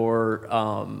got in the door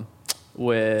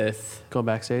with Going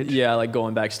backstage? like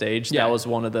going backstage. Yeah. That was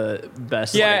one of the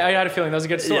best. Yeah, I had a feeling that was a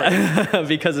good story. Yeah.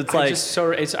 Because it's like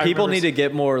I people remember need to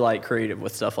get more like creative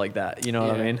with stuff like that. You know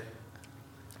what I Yeah. mean?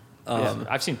 Yeah,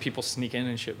 I've seen people sneak in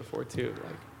and shit before too.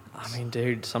 Like, I mean,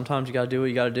 dude, sometimes you gotta do what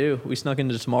you gotta do. We snuck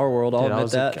into Tomorrow World. I'll Dude,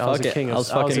 admit that. I was Fuck a it. king of- I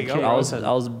was I was a fucking. king, I was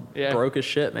listen. Yeah. broke as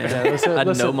shit, man. Yeah, listen, I had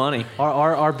no listen. money.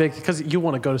 Our big, because you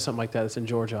want to go to something like that. It's in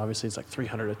Georgia. Obviously, it's like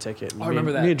 $300 a ticket. I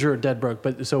remember that. Me and Drew are dead broke.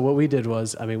 But so what we did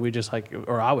was, I mean, we just like,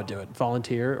 or I would do it,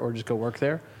 volunteer or just go work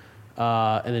there.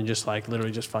 And then just like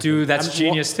literally just fucking. Dude, that's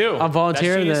genius too. I'm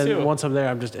volunteering, and That's then genius too. once I'm there,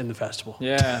 I'm just in the festival.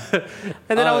 Yeah.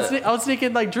 And then I would sneak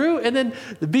in like Drew, and then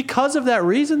because of that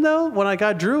reason though, when I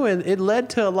got Drew in, it led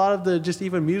to a lot of the just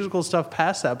even musical stuff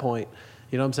past that point.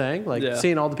 You know what I'm saying? Like Yeah.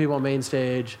 seeing all the people on main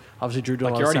stage. Obviously, Drew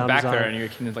doing Like a lot you're of already sound back design. there and you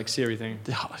can like see everything.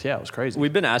 Yeah, it was crazy.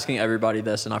 We've been asking everybody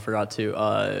this, and I forgot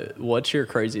to. What's your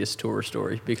craziest tour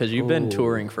story? Because you've been Ooh.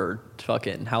 touring for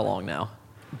fucking how long now?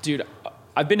 Dude,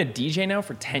 I've been a DJ now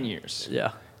for 10 years.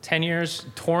 Yeah. 10 years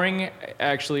touring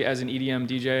actually as an EDM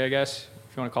DJ, I guess,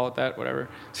 if you want to call it that, whatever.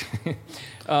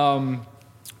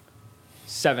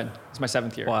 7. It's my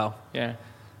 7th year. Wow. Yeah.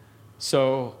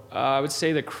 So I would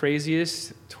say the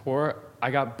craziest tour,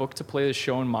 I got booked to play the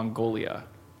show in Mongolia.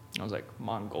 I was like,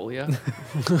 Mongolia?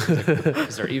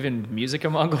 Is there even music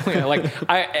in Mongolia? Like,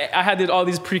 I had all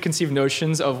these preconceived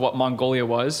notions of what Mongolia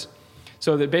was.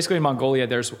 So that basically in Mongolia,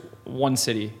 there's one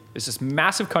city. It's this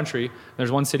massive country.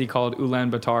 There's one city called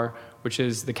Ulaanbaatar, which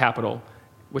is the capital,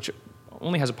 which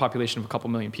only has a population of a couple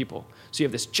million people. So you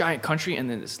have this giant country and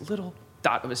then this little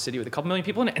dot of a city with a couple million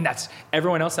people in it. And that's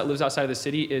everyone else that lives outside of the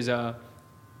city is, what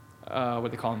do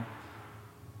they call them?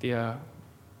 The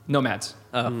nomads.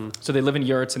 So they live in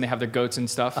yurts and they have their goats and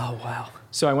stuff. Oh wow.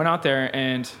 So I went out there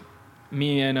and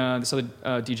me and this other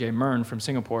DJ, Mern from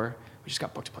Singapore, we just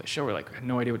got booked to play a show. We're like, I had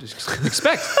no idea what to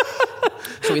expect.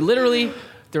 So they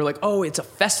were like, oh, it's a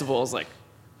festival. I was like,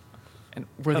 and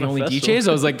we're the Kind of only festival. DJs?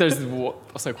 I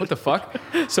was like, what the fuck?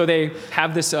 So they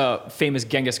have this famous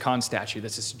Genghis Khan statue.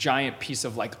 That's this giant piece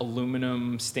of like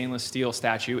aluminum, stainless steel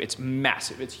statue. It's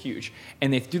massive. It's huge.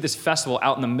 And they do this festival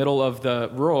out in the middle of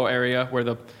the rural area where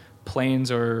the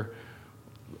plains or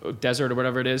desert or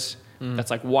whatever it is, that's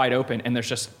like wide open. And there's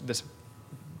just this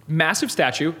massive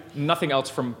statue, nothing else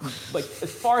from like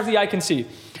as far as the eye can see.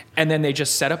 And then they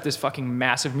just set up this fucking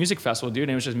massive music festival, dude.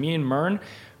 And it was just me and Mern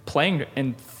playing,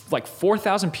 and like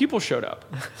 4,000 people showed up.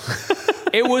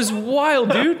 It was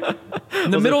wild, dude. In the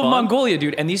Was it middle of fun? Mongolia,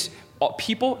 dude. And these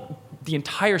people, the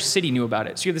entire city knew about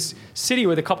it. So you have this city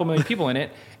with a couple million people in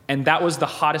it, and that was the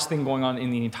hottest thing going on in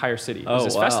the entire city. It was Oh,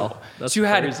 this wow. festival. That's so you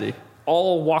had crazy.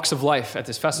 all walks of life at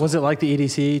this festival. Was it like the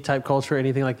EDC type culture,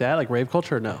 anything like that, like rave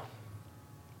culture? Or no.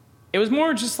 It was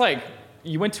more just like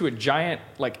you went to a giant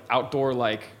like outdoor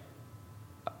like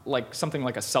something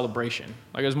like a celebration.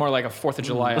 Like it was more like a 4th of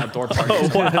July outdoor party. Oh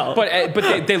wow.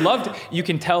 But they loved. You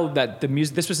can tell that the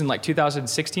music. This was in like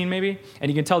 2016 maybe, and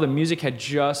you can tell the music had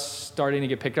just starting to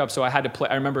get picked up. So I had to play.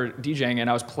 I remember DJing and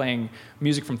I was playing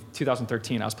music from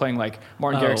 2013. I was playing like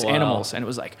Martin Oh, Garrix's wow. Animals, and it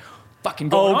was like fucking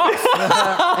going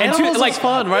off. And Animals like was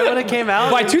fun, right when it came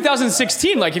out. by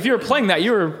 2016, like if you were playing that,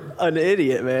 you were An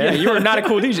idiot, man. you were not a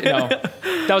cool DJ. No,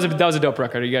 that was a dope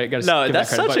record. You got to No, give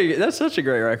that's that credit. that's such a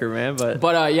great record, man.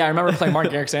 But yeah, I remember playing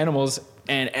Martin Garrix's Animals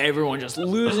and everyone just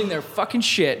losing their fucking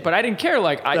shit. But I didn't care.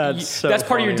 Like That's that's so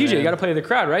part of your funny, DJ. man. You got to play the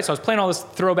crowd, right? So I was playing all this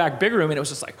throwback big room, and it was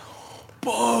just like,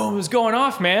 boom, it was going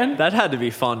off, man. that had to be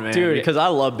fun, man. Dude, because I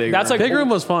love Big that's Room. like- Big Room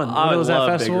was fun. I When it was at love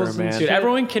Big festivals Room, and man. Dude, shit.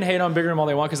 everyone can hate on big room all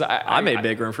they want because I made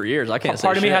Big Room for years. I can't say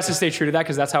part of me shit. has to stay true to that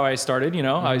because that's how I started. You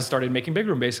know, I started making big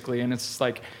room basically, and it's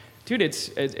like, dude,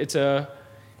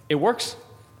 it works.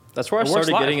 That's where I It works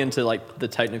started live. getting into like the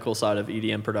technical side of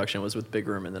EDM production was with Big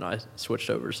Room, and then I switched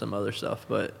over to some other stuff.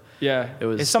 But Yeah, It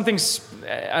was- It's something.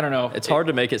 I don't know. it's hard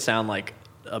to make it sound like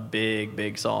a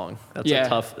big song. That's Yeah, a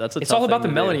tough. That's a It's tough all about thing the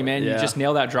to do. melody, man. Yeah. You just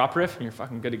nail that drop riff, and you're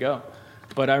fucking good to go.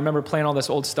 But I remember playing all this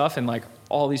old stuff, and like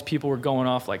all these people were going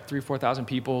off, like 4,000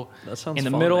 people That sounds in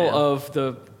the fun, middle man. of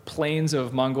the plains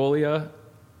of Mongolia,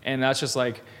 and that's just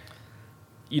like,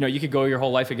 you could go your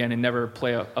whole life again and never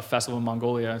play a festival in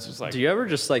Mongolia. It's just like, Do you ever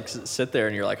just like sit there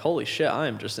and you're like, holy shit, I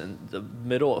am just in the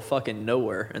middle of fucking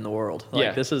nowhere in the world. Like,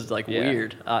 Yeah. this is like Yeah.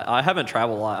 weird. I haven't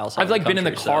traveled a lot outside. I've like been in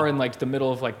the country, car so. in like the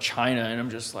middle of like China, and I'm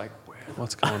just like,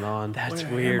 What's going on? That's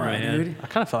where weird, am I, man. dude? I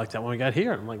kind of felt like that when we got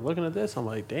here. I'm like looking at this. I'm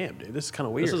like, damn, dude, this is kind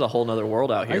of weird. This is a whole nother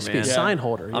world out I here, used to be man. a sign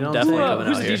holder. You I'm know what definitely saying? coming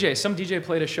who's out the here. DJ? Some DJ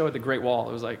played a show at the Great Wall.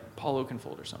 It was like Paul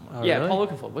Oakenfold or someone. Oh, Yeah, really? Paul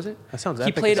Oakenfold, was it? That sounds He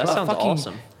epic. played That a sounds fucking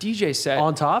awesome. DJ set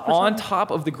On top or on something?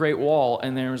 top of the Great Wall,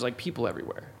 and there was like people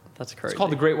everywhere. That's crazy. It's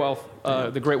called the Great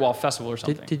Wall Festival or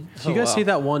something. Did Oh, you guys wow. see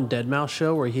that one Deadmau5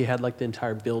 show where he had like the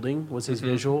entire building was his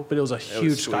visual, but it was a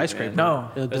huge sweet, skyscraper. man.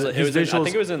 No. It was, His I visuals-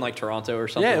 think it was in like Toronto or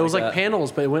something. yeah, it was like that.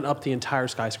 panels, but it went up the entire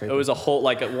skyscraper. It was a whole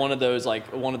like one of those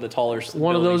like one of the taller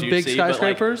One of buildings those you big see, but, like,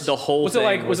 skyscrapers? the whole Was it thing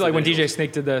like was it like the when visuals. DJ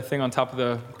Snake did the thing on top of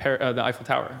the Eiffel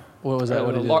Tower? What was that?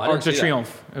 What did he do? Arc I didn't de see that.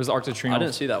 Triomphe. It was the Arc de Triomphe. I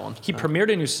didn't see that one. He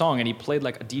premiered a new song and he played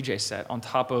like a DJ set on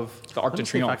top of the Arc Let de me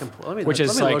see if I Triomphe, can let me- which let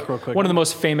is me like look real quick. one of the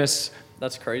most famous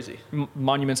That's crazy.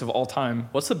 monuments of all time.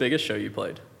 What's the biggest show you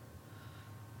played?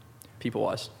 People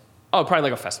wise, Oh, probably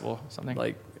like a festival or something.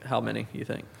 like how many you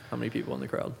think? How many people in the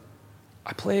crowd?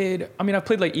 I've played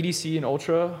like EDC and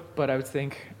Ultra, but I would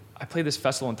think I played this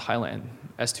festival in Thailand,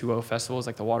 S2O festival, it's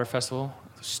like the water festival.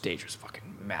 The stage was fucking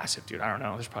massive, dude. I don't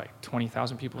know. There's probably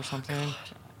 20,000 people or something.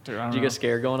 Dude, I don't Do you know. get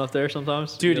scared going up there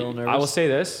sometimes? Dude, You feel I will nervous? say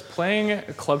this: playing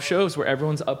club shows where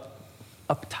everyone's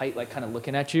uptight, like kind of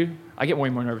looking at you, I get way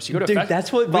more nervous. You go to a Dude, festival.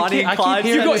 that's what Bonnie and I keep Clyde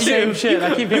hearing go- the same you- shit. I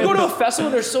keep You hearing go to a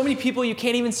festival, there's so many people you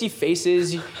can't even see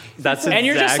faces. That's And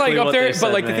you're just exactly like up what there, they but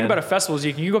said, like the thing man. about a festival is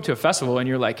you go up to a festival and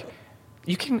you're like,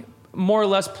 you can more or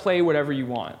less play whatever you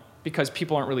want because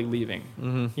people aren't really leaving.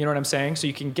 Mm-hmm. You know what I'm saying? So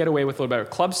you can get away with a little better.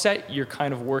 Club set, you're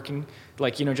kind of working,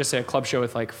 like, just say a club show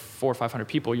with like 400 or 500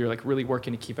 people, you're like really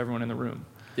working to keep everyone in the room.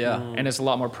 Yeah. And it's a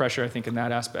lot more pressure, I think, in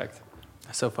that aspect.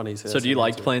 That's so funny. So do you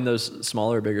like playing those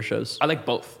smaller or bigger shows? I like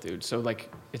both, dude. So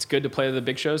like, it's good to play the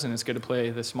big shows and it's good to play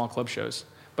the small club shows.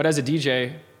 But as a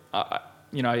DJ, I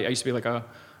used to be like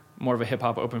more of a hip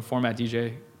hop open format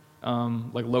DJ,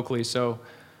 like locally. So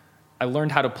I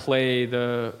learned how to play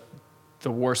the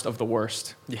worst of the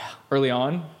worst. Yeah. Early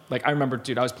on, like I remember,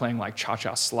 dude, I was playing like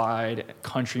cha-cha slide,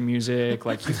 country music,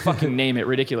 like you fucking name it,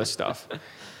 ridiculous stuff.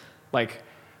 Like,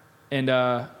 and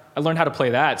I learned how to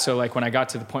play that. So like when I got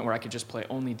to the point where I could just play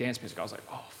only dance music, I was like,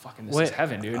 oh, fucking this is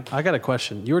heaven, dude. I got a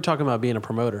question. You were talking about being a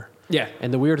promoter. Yeah.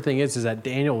 And the weird thing is that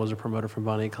Daniel was a promoter from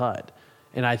Bonnie and Clyde.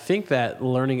 And I think that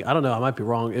learning, I don't know, I might be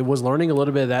wrong. It was learning a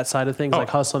little bit of that side of things, like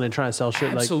hustling and trying to sell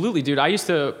shit. Absolutely, dude. I used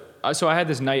to, so I had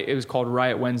this night, it was called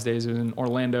Riot Wednesdays. It was in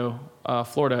Orlando,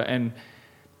 Florida. And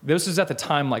this was at the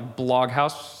time like Blog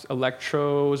House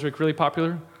Electro was like really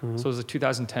popular. Mm-hmm. So it was like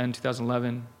 2010,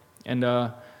 2011. And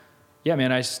yeah,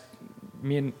 man,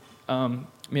 me and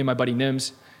my buddy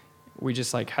Nims, we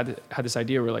just like had this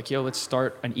idea. We're like, yo, let's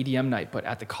start an EDM night, but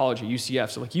at the college at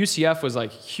UCF. So like UCF was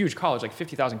like huge college, like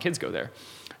 50,000 kids go there.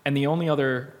 And the only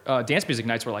other dance music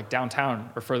nights were like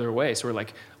downtown or further away. So we're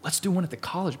like, let's do one at the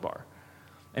college bar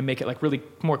and make it like really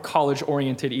more college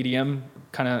oriented EDM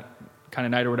kind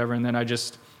of night or whatever. And then I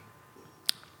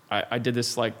did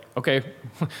this like, okay,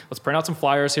 let's print out some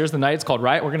flyers. Here's the night. It's called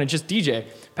Riot. We're going to just DJ.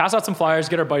 Pass out some flyers,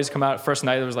 get our buddies to come out. First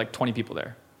night, there was like 20 people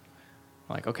there.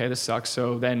 I'm like, okay, this sucks.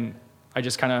 So then I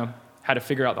just kind of had to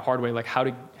figure out the hard way, like how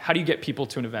do you get people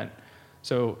to an event?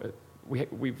 So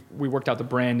we worked out the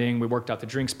branding. We worked out the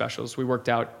drink specials. We worked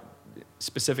out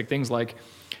specific things like,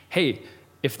 hey,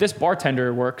 if this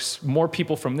bartender works, more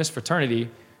people from this fraternity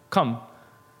come.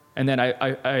 And then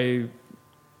I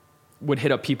would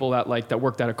hit up people that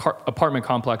worked at apartment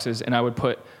complexes, and I would be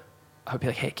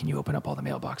like, hey, can you open up all the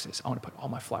mailboxes? I want to put all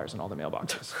my flyers in all the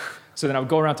mailboxes. So then I would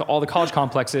go around to all the college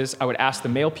complexes. I would ask the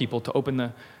mail people to open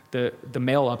the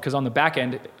mail up, because on the back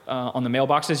end, on the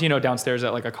mailboxes, downstairs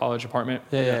at like a college apartment,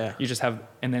 Yeah. you just have,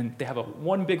 and then they have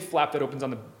one big flap that opens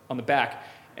on the back,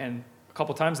 and a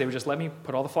couple times they would just let me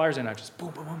put all the flyers in. I just boom,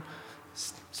 boom, boom,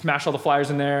 smash all the flyers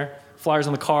in there, flyers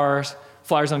on the cars,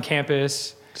 flyers on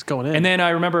campus. Just going in. And then I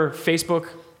remember Facebook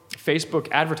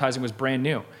advertising was brand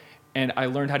new. And I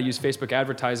learned how to use Facebook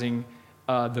advertising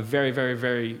the very, very,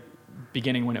 very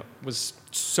beginning when it was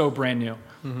so brand new.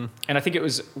 Mm-hmm. And I think it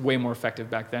was way more effective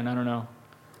back then. I don't know.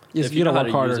 If you know how to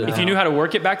use it. If you knew how to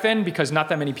work it back then, because not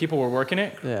that many people were working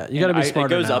it. Yeah, you got to be It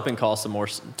smarter goes now. up in cost the more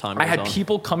time goes I had on.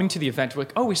 people coming to the event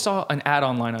like, oh, we saw an ad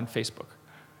online on Facebook.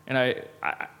 And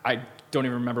I don't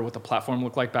even remember what the platform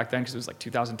looked like back then, because it was like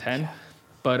 2010.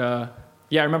 But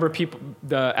yeah, I remember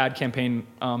the ad campaign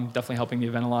definitely helping the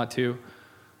event a lot too.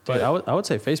 But Dude, I would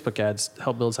say Facebook ads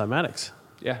help build Cymatics.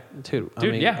 yeah. Dude,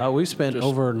 Yeah. we've spent Just-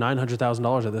 over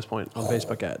 $900,000 at this point on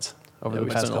Facebook ads. over Yeah, the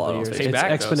we past spent a couple lot of on years. Facebook. It's Payback,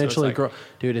 though, so it's exponentially like- grow.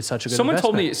 Dude, it's such a good Someone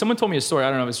investment. told me a story. I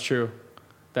don't know if it's true.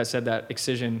 That said that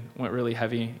Excision went really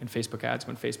heavy in Facebook ads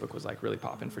when Facebook was like really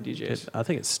popping for DJs. I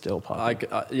think it's still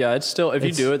popular. Yeah, it's still, if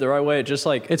you do it the right way, it just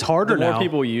like, it's harder the more now.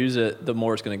 people use it, the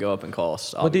more it's going to go up in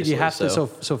cost. But dude, you obviously,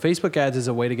 have to. So Facebook ads is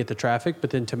a way to get the traffic, but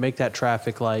then to make that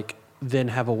traffic like then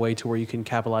have a way to where you can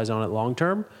capitalize on it long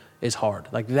term is hard.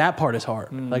 Like that part is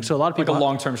hard. Like so, a lot of people Like a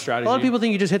long-term strategy. A lot of people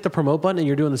think you just hit the promote button and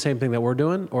you're doing the same thing that we're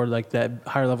doing, or like that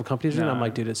higher level companies are doing. Nah. I'm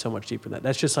like, dude, it's so much deeper than that.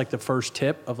 That's just like the first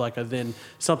tip of like a then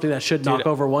something that should knock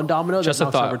over one domino just that a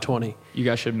knocks thought. over 20. You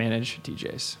guys should manage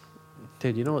DJs.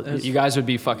 Dude, you know what? You guys would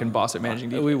be fucking boss at managing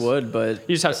DJs. we would, but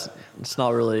You just have it's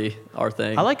not really our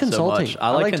thing. I like consulting. So much. I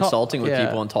like consulting with yeah.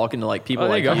 people and talking to like people Oh,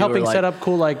 there like you go. you helping or, like, set up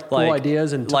cool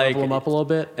ideas and to level them up a little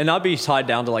bit. and not be tied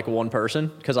down to like one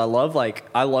person, because I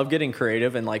love getting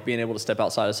creative and like being able to step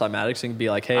outside of Cymatics and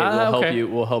be like, hey,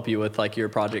 we'll help you with like your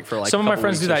project for like some of my couple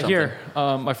friends do weeks or that here.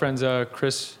 My friends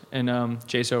Chris and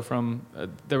Jaso from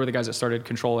they were the guys that started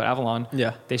Control at Avalon.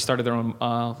 Yeah. They started their own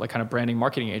like kind of branding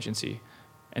marketing agency,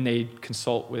 and they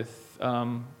consult with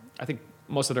I think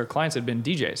most of their clients had been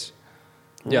DJs.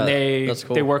 Yeah, And that's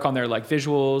cool. they work on their like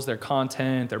visuals, their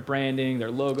content, their branding,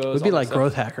 their logos. We'd be all that like stuff.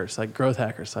 growth hackers.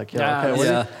 Like, Yeah, okay,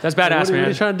 yeah. That's what badass, are man.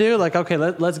 you trying to do? Like, okay,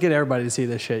 let's get everybody to see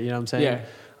this shit. You know what I'm saying?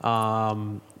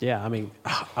 Yeah, I mean,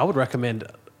 I would recommend.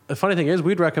 The funny thing is,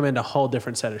 we'd recommend a whole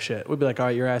different set of shit. We'd be like, all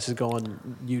right, your ass is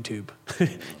going YouTube.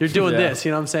 You're doing Yeah. this,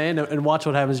 you know what I'm saying? And watch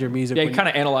what happens to your music. Yeah, when you kind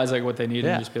of analyze like what they need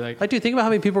yeah. and just be like, dude, think about how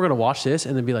many people are going to watch this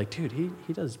and then be like, dude, he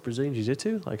does Brazilian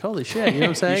Jiu-Jitsu? Like, holy shit, you know what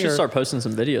I'm saying? You should Or- start posting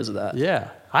some videos of that. Yeah.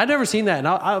 I've never seen that. And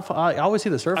I always see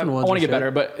the surfing I ones. want and to get shit.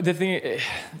 better, but the thing,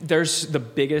 there's the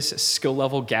biggest skill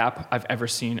level gap I've ever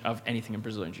seen of anything in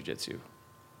Brazilian Jiu-Jitsu.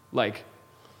 Like,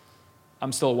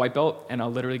 I'm still a white belt, and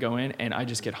I'll literally go in, and I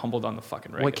just get humbled on the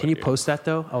fucking regular. Wait, can you dude. post that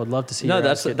though? I would love to see. No, your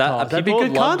that's- ass get that- taught. That'd be people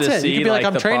good love to content. see, You could be like, like,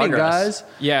 I'm the training, progress.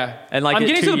 guys. Yeah, And, like, I'm in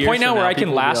getting 2 to the years point now from where now, I can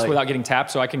people will be last like- without getting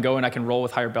tapped, so I can go and I can roll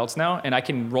with higher belts now, and I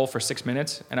can roll for 6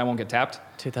 minutes, and I won't get tapped.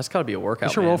 Dude, that's got to be a You workout.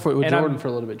 should man. roll for it with And Jordan I'm- for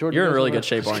a little bit. Jordan, You're in you guys really wanna- good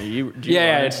shape, aren't you? Do you Yeah,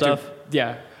 run and dude, stuff.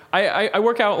 yeah. I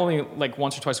work out only like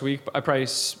once or twice a week. But I probably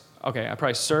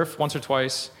surf once or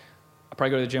twice. I probably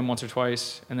go to the gym once or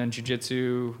twice, and then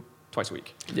jujitsu twice a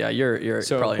week. Yeah, you're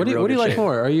So, probably. What do in you, real what do you good like shape.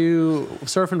 more? Are you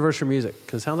surfing versus your music?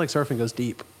 Because it sounds like surfing goes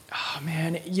deep. Oh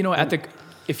man, you know,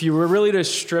 if you were really to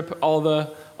strip all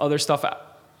the other stuff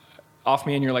off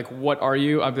me, and you're like, what are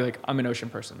you? I'd be like, I'm an ocean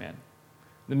person, man.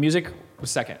 The music was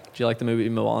second. Do you like the movie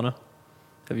Moana?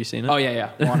 Have you seen it? Oh yeah,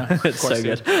 Moana. Of It's course, so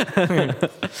dude. good.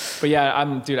 But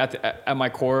yeah, dude, at my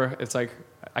core, it's like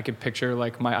I could picture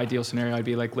like my ideal scenario. I'd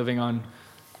be like living on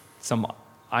some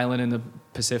island in the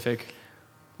Pacific,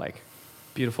 like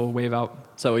beautiful wave out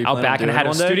So you out plan on back, and I doing had a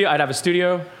one day? studio. I'd have a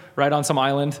studio right on some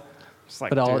island. Just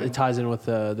like, But dude, it ties in with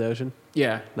the ocean.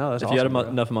 yeah. No, that's If awesome. you had bro.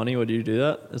 enough money, would you do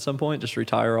that at some point? Just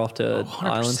retire off to an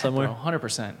island somewhere? 100%. Not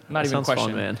That even a sounds fun,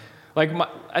 question, man. Like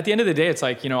at the end of the day, it's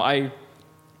like, you know, I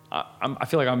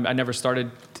feel like I never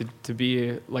started to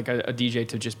be like a DJ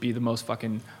to just be the most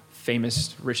fucking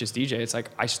famous, richest DJ. It's like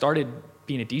I started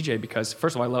being a DJ because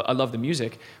first of all, I love the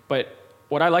music, but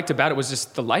what I liked about it was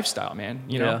just the lifestyle, man.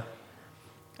 You know,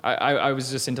 I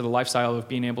was just into the lifestyle of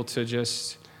being able to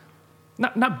just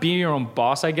not be your own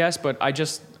boss, I guess, but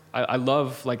I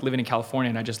love like living in California,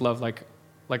 and I just love like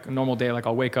a normal day. Like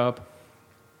I'll wake up,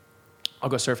 I'll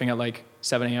go surfing at like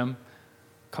 7 a.m.,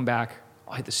 come back,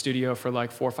 I'll hit the studio for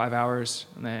like 4 or 5 hours,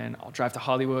 and then I'll drive to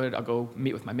Hollywood, I'll go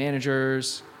meet with my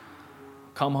managers,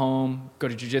 come home, go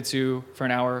to jiu-jitsu for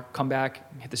an hour, come back,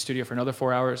 hit the studio for another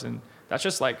 4 hours, and that's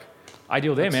just like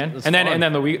ideal day, man. that's And then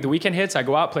fun. the weekend hits, I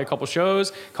go out, play a couple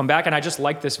shows, come back, and I just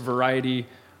like this variety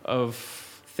of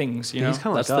things, you know? He's kind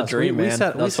of That's like the us. dream, we man.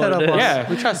 set That's up what it our, is. Yeah.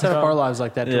 we try to set up our lives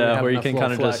like that. To Yeah, have where you enough can little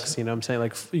kinda flex, just- you know what I'm saying?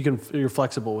 Like you're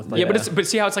flexible with like Yeah, but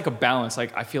see how it's like a balance.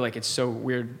 Like I feel like it's so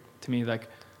weird to me, like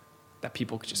that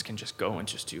people can just go and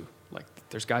just do like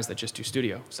there's guys that just do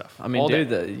studio stuff. I mean, all day.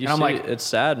 dude, you And I'm see, like, it's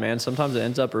sad, man. Sometimes it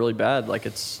ends up really bad. Like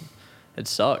it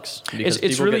sucks because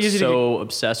It's people really get easy to so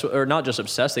obsessed with, or not just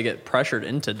obsessed, they get pressured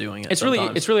into doing it. it's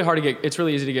sometimes. really hard to get. It's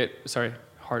really easy to get. Sorry,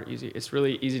 hard easy. It's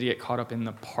really easy to get caught up in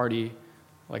the party,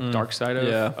 like dark side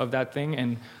of that thing.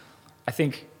 And I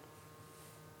think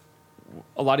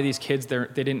a lot of these kids, they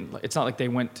didn't. It's not like they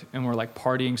went and were like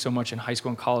partying so much in high school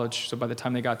and college. So by the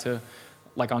time they got to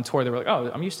like on tour, they were like,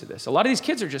 oh, I'm used to this. A lot of these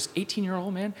kids are just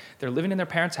 18-year-old, man. They're living in their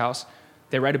parents' house.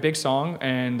 they write a big song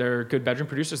and they're good bedroom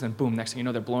producers, and then boom, next thing you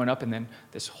know, they're blowing up, and then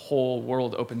this whole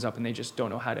world opens up and they just don't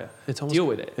know how to deal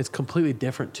with it. It's completely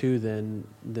different too than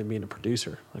being a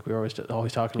producer. Like we were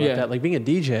always talking about that. Like being a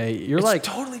DJ, you're it's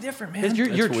totally different, man.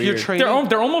 You're training.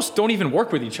 They're almost don't even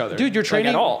work with each other. Dude, you're training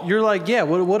at all. You're like,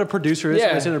 what a producer is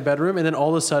when it's in their bedroom, and then all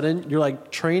of a sudden you're like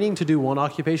training to do one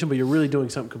occupation, but you're really doing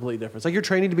something completely different. It's like you're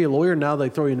training to be a lawyer, now they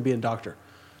throw you into being a doctor.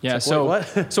 Yeah, like, so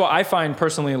what? so I find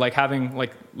personally, like having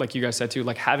like you guys said too,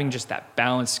 like having just that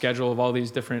balanced schedule of all these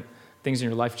different things in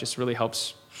your life just really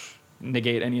helps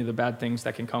negate any of the bad things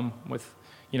that can come with,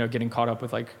 getting caught up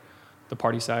with like the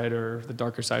party side or the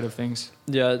darker side of things.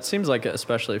 Yeah, it seems like,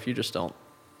 especially if you just don't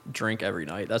drink every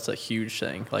night, that's a huge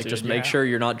thing. Like, just make yeah. sure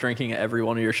you're not drinking at every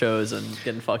one of your shows and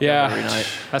getting fucked Yeah. up every night.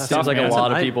 That's Seems tough, like man. a That's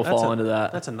lot of people fall into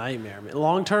that. That's a nightmare, man.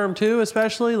 Long term too,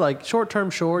 especially like short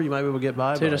term, sure, you might be able to get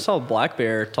by. Dude, I but saw Black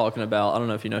Bear talking about, I don't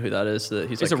know if you know who that is. That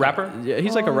he's a rapper? Yeah,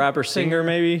 he's like a rapper singer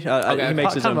maybe. He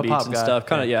makes his kind own of a beats pop and guy. stuff.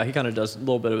 He kind of does a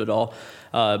little bit of it all.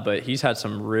 But he's had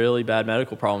some really bad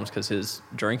medical problems because his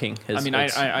drinking has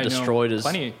I destroyed know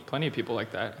his plenty of people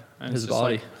like that. And his it's just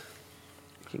body. like,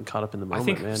 getting caught up in the moment, I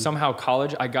think man. somehow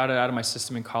college, I got it out of my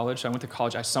system in college. So I went to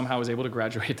college. I somehow was able to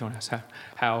graduate. Don't ask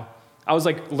how. I was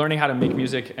like learning how to make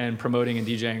music and promoting and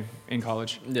DJing in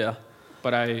college. Yeah.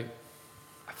 But I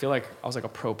feel like I was like a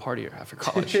pro partier after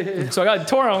college. So I got a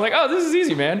tour. I'm like, oh, this is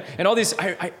easy, man. And all these,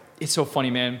 it's so funny,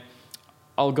 man.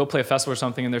 I'll go play a festival or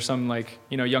something, and there's some like,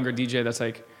 younger DJ that's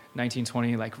like 19,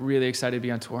 20, like really excited to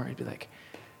be on tour. He'd be like,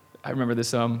 I remember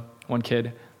this one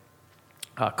kid,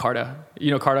 Karda.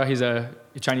 Karda, he's a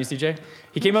Chinese DJ.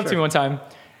 He came up to me one time,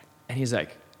 and he's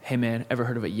like, hey, man, ever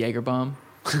heard of a Jaeger bomb?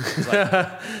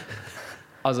 I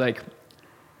was like,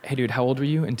 hey, dude, how old were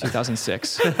you in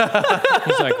 2006? He's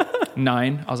like,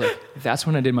 9. I was like, that's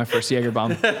when I did my first Jaeger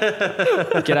bomb.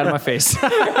 Get out of my face.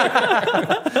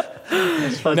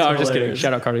 No, I'm just kidding.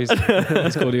 Shout out Cardi.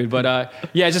 He's cool, dude. But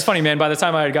it's just funny, man. By the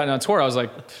time I had gotten on tour, I was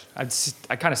like,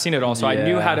 I kind of seen it all, so I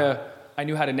knew how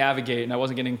to navigate, and I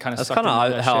wasn't getting kind of. That's kind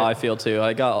of how I feel too.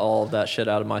 I got all of that shit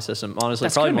out of my system. Honestly,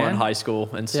 That's probably good, more in man. high school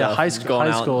and stuff. Yeah, high school out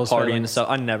and is like- partying and stuff.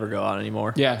 I never go out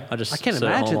anymore. Yeah. I just I can't sit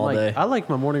at imagine. home all day. I like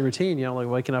my morning routine. Like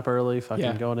waking up early,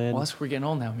 fucking going in. Well, that's we're getting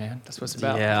old now, man. That's what it's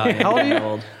about. Yeah. I How old are you?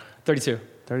 old. 32.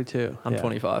 32. I'm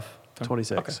 25.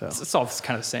 26. Okay. So It's all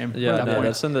kind of the same. Yeah, at that no, point.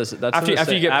 that's in this. That's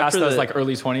After you get past those the, like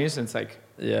early 20s, it's like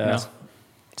yeah.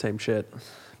 same shit.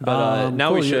 But now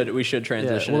cool, we should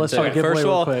transition. well, let's into, talk giveaway first of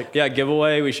real all, quick.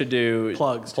 giveaway. We should do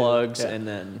Plugs, plugs, too. Yeah. and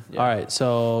then All right.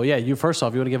 So you first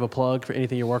off, you want to give a plug for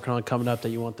anything you're working on coming up that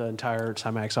you want the entire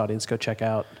Cymatics audience to go check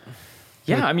out.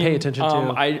 yeah. I mean, pay attention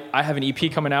to. I have an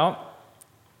EP coming out.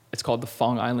 It's called the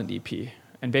Fong Island EP,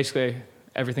 and basically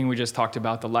everything we just talked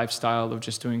about, the lifestyle of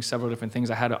just doing several different things.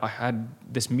 I had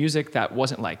this music that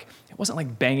wasn't like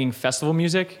banging festival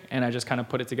music, and I just kind of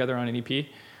put it together on an EP.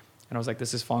 And I was like,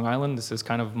 this is Fong Island. This is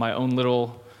kind of my own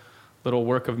little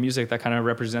work of music that kind of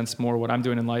represents more what I'm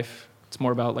doing in life. It's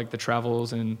more about like the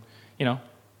travels and,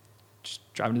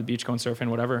 just driving to the beach, going surfing,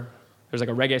 whatever. There's like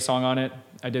a reggae song on it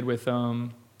I did with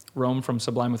Rome from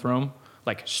Sublime with Rome.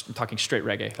 Like I'm talking straight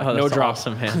reggae, like no drop.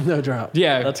 Awesome, man. No drop.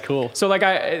 Yeah, that's cool. So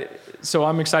so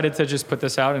I'm excited to just put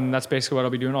this out, and that's basically what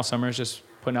I'll be doing all summer is just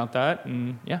putting out that,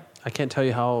 and yeah. I can't tell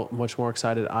you how much more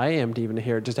excited I am to even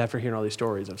hear it just after hearing all these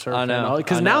stories of surfing. I know.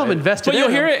 Because now I'm invested. But you'll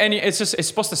in hear them. it, and it's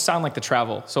supposed to sound like the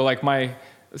travel. So like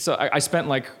I spent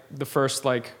like the first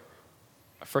half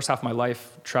of my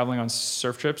life traveling on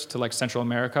surf trips to like Central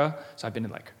America. So I've been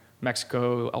in like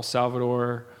Mexico, El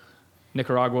Salvador,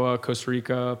 Nicaragua, Costa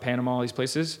Rica, Panama, all these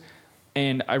places.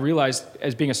 And I realized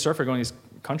as being a surfer going to these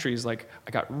countries, like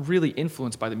I got really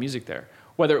influenced by the music there.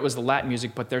 Whether it was the Latin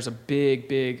music, but there's a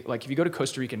big, like if you go to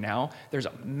Costa Rica now, there's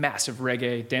a massive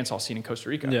reggae dancehall scene in Costa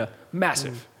Rica. Yeah.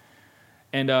 Massive.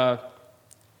 And I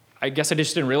guess I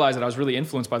just didn't realize that I was really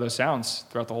influenced by those sounds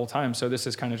throughout the whole time. So this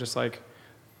is kind of just like,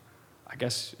 I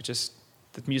guess it just,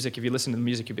 the music, if you listen to the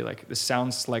music, you'd be like, this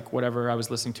sounds like whatever I was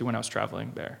listening to when I was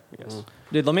traveling there, I guess.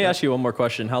 Dude, let me ask you one more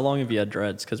question. How long have you had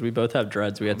dreads? Because we both have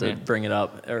dreads. We had to man. bring it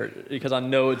up, because I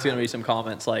know it's going to be some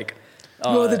comments like,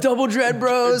 the double dread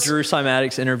bros. Drew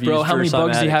Cymatics interviews. Bro, how Drew many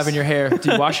bugs do you Cymatics. have in your hair?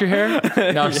 Do you wash your hair?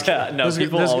 No, I'm just kidding. No,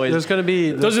 people always. There's going to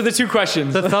be Those are the two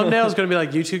questions. the thumbnail is going to be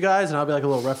like you two guys, and I'll be like a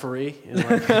little referee. And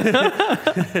like,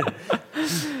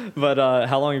 But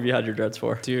how long have you had your dreads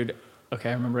for? Dude, okay,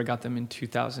 I remember I got them in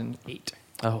 2008.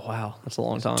 Oh, wow. That's a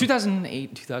long time.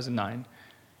 2008, 2009.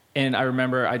 And I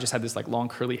remember I just had this like long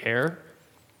curly hair.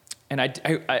 And I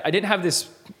didn't have this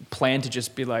plan to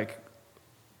just be like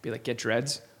get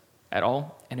dreads at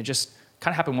all. And it just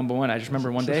kind of happened one by one. I just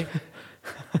remember one day,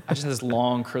 I just had this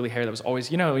long curly hair that was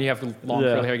always, you have long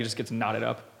curly hair, you just get to knot it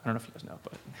up. I don't know if you guys know,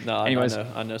 but No, anyways,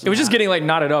 I know. it was just getting like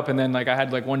knotted up, and then like I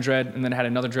had like one dread, and then I had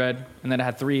another dread, and then I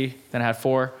had 3, then I had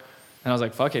 4, and I was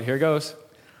like, fuck it, here it goes.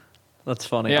 That's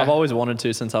funny. Yeah. I've always wanted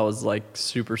to since I was like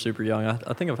super, super young.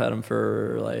 I think I've had them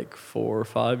for like 4 or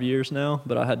 5 years now,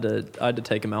 but I had to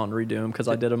take them out and redo them because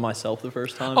I did them myself the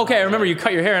first time. Okay, I remember you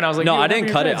cut your hair, and I was like, No, you I didn't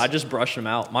remember cut your it. I dreads? just brushed them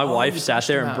out. My Oh, wife you sat brushed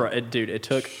there them and out. dude, it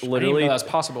took I didn't literally. know that was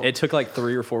possible. It took like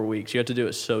 3 or 4 weeks. You have to do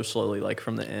it so slowly, like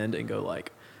from the end, and go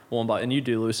like one by. And you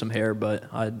do lose some hair, but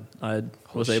I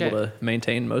was shit. able to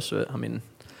maintain most of it. I mean,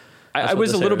 I that's what was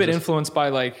a this little hair bit is. influenced by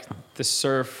like the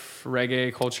surf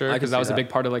reggae culture I can because that see was a that. big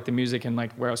part of like the music and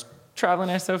like where I was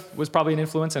traveling and stuff was probably an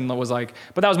influence and was like,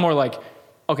 but that was more like,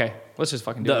 okay, let's just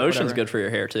fucking do the it. ocean's whatever. good for your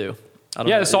hair too. I don't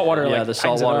Yeah, know. the salt water, Yeah, like, the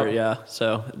tightens salt it water. up. Yeah,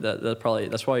 so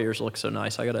that's why yours look so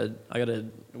nice. I gotta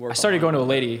work. I started on going to a mine.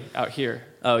 lady out here.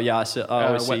 Oh yeah, I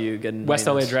always we- see you getting West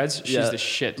LA maintenance. dreads? She's the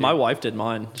shit, dude. My wife did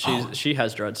mine. She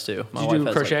has dreads too. My Did you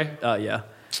wife do has, like- crochet? yeah.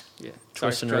 Yeah,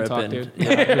 Twist and dread rip talk, and dude.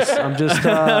 I'm just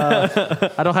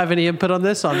I don't have any input on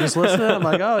this, so I'm just listening. I'm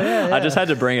like, oh yeah. I just had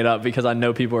to bring it up because I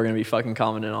know people are gonna be fucking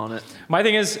commenting on it. My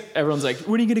thing is, everyone's like,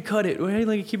 when are you gonna cut it? What are you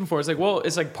like keep them for? It's like, well,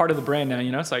 it's like part of the brand now,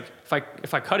 you know. It's like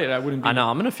if I cut it, I wouldn't be. I know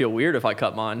I'm gonna feel weird if I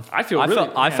cut mine. I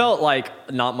felt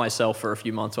like not myself for a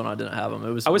few months when I didn't have them.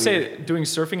 It was. I would weird. say doing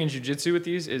surfing and jiu-jitsu with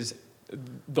these is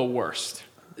the worst.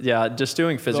 Yeah, just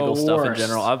doing physical The stuff in worst.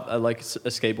 general. I like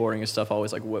skateboarding and stuff. I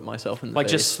always like whip myself in the Like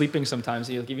face. just sleeping sometimes.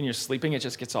 Like even you're sleeping, it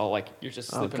just gets all like you're just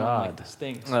slipping on like God. these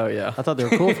things. Oh yeah. I thought they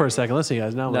were cool for a second. Listen,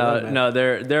 guys, now No,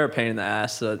 they're a pain in the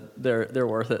ass. So they're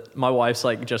worth it. My wife's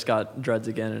like just got dreads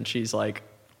again, and she's like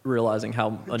realizing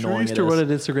how annoying used it to run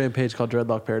is. an Instagram page called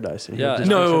Dreadlock Paradise. And he Yeah. would just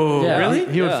No, feature- really?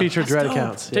 He would Yeah. feature That's dread dope.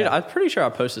 accounts. Dude, yeah. I'm pretty sure I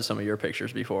posted some of your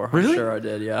pictures before. Really? I'm sure I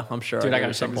did. Yeah, I'm sure. Dude, I did gotta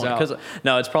at some check this point. out. 'Cause-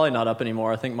 no, it's probably not up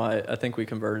anymore. I think we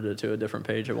converted it to a different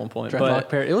page at one point. Dreadlock But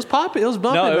Paradise. It was popping. It was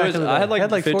bumping. no, it back was. in the I day. had like,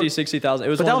 It 50, 40 60,000. It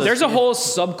was. But one of There's those- a whole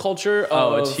subculture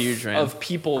Oh, of, it's huge, man. of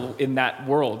people in that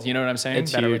world. You know what I'm saying?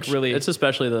 It's that huge. Are like really. It's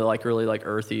especially the like really like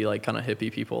earthy, like kind of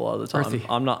hippie people a lot of the time. Earthy.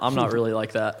 I'm not really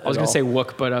like that. I was gonna say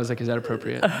wook, but I was like, is that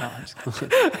appropriate? No, I'm just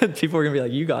kidding. people are gonna be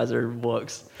like, you guys are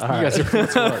wooks. You guys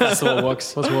are just little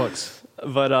wooks. What's Wooks?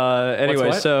 But anyway,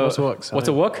 what? so What's Wooks? What's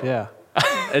a wook? Yeah.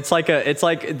 it's like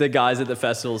the guys at the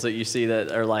festivals that you see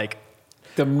that are like,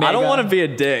 The I don't mega- want to be a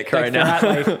dick like right they're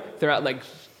now. they're at like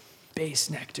base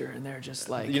nectar, and they're just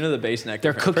like You know the base nectar.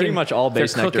 they're fans. cooking Pretty much all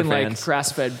base they're nectar cooking fans. like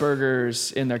grass-fed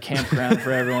burgers in their campground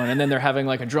for everyone, and then they're having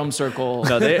like a drum circle.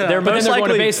 No, they're but then most they're going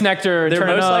likely to base nectar. They're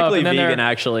turning most up, likely and then vegan. they're-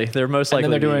 Actually, they're most and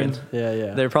likely then they're vegan. doing.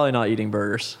 Yeah. They're probably not eating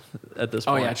burgers at this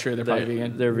Oh, point. yeah, true. They're probably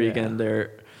vegan. They're vegan.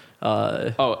 They're.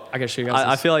 Oh, I gotta show you guys.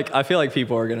 I feel like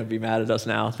people are gonna be mad at us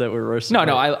now that we're roasting. no,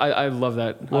 them. I love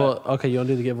that. Well, okay. You want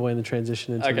to do the giveaway and the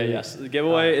transition into Okay, the, yes. The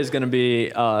giveaway is going to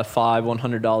be 5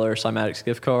 $100 Cymatics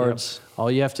gift cards. All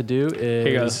you have to do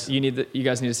is. Here you go. You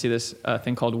guys need to see this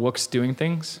thing called Wooks Doing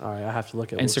Things. All right, I have to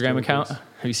look at Wooks Instagram doing account. things.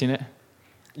 Have you seen it?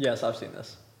 Yes, I've seen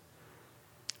this.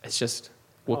 It's just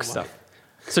Wooks stuff.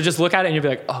 So just look at it and you'll be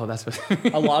like, oh, that's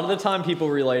what. A lot of the time, people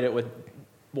relate it with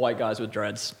white guys with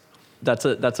dreads. That's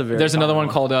a very. There's another common one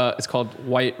called it's called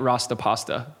White Rasta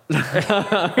Pasta.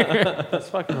 That's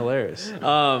fucking hilarious.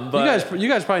 But you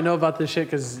guys probably know about this shit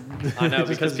because I know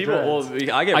because people. dreads.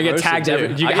 Well, I get I get roasted tagged too. every.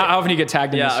 I get- How often do you get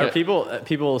tagged in this Yeah, or shit? people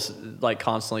like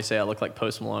constantly say I look like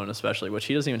Post Malone, especially, which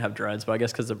he doesn't even have dreads, but I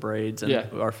guess because of braids and Yeah.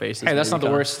 our faces. Hey, that's maybe not the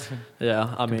kinda- worst.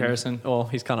 Yeah, I mean, comparison. well,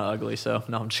 he's kind of ugly, so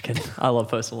no, I'm just kidding. I love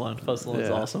Post Malone. Post Malone's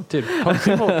Yeah. awesome. Dude,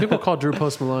 people call Drew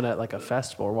Post Malone at like a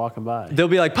festival or walking by. They'll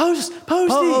be like, Posty!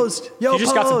 Yo, You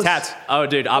just got some Post. tats. Oh,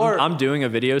 dude, Or- I'm doing a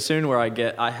video soon where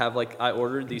I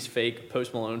ordered these fake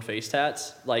Post Malone face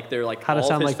tats. Like they're like How to all of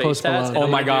sound his like face Post tats, Malone. and Oh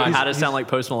I'm my gonna do God. how to sound like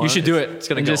Post Malone. You should do it. It's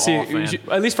gonna and go just see, off, man.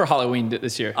 at least for Halloween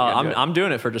this year. You gotta do it. I'm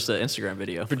doing it for just an Instagram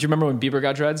video. But do you remember when Bieber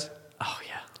got dreads? Oh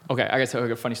yeah. Okay, I gotta tell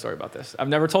you a funny story about this. I've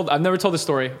never told this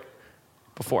story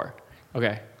before.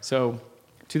 Okay, so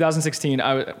 2016,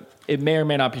 it may or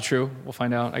may not be true. We'll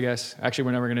find out, I guess. Actually,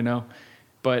 we're never gonna know.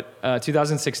 But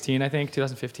 2016, I think,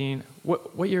 2015.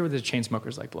 What year were the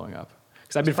Chainsmokers like blowing up?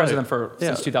 Because I've been friends with them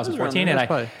since 2014, and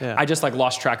I just like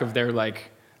lost track of their like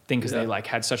thing because they like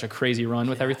had such a crazy run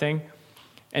with everything.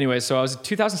 Anyway, so I was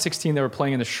 2016. They were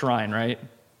playing in the Shrine, right,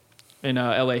 in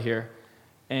LA here,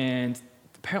 and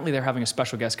apparently they're having a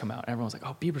special guest come out. And everyone's like,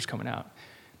 "Oh, Bieber's coming out."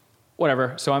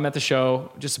 Whatever. So I'm at the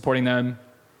show, just supporting them,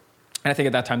 and I think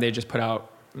at that time they had just put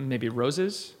out maybe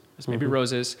Roses. Maybe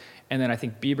Roses, and then I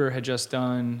think Bieber had just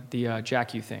done the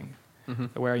Jack U thing,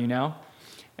 the Where Are You Now?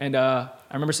 And I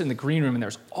remember sitting in the green room, and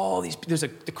there's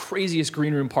the craziest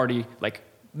green room party, like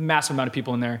massive amount of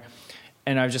people in there,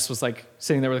 and I just was like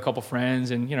sitting there with a couple friends,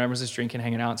 and everyone's just drinking,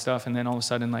 hanging out and stuff, and then all of a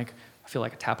sudden, like I feel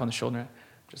like a tap on the shoulder.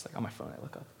 just like on my phone, I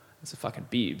look up. It's a fucking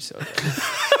Biebs. So I was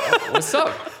like, oh, what's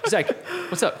up? He's like,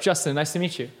 what's up, Justin? Nice to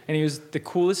meet you. And he was the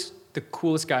coolest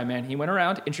guy, man. He went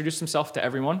around, introduced himself to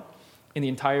everyone in the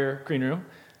entire green room.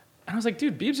 And I was like,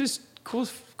 dude, Biebs is cool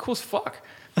as fuck.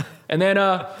 And then,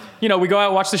 we go out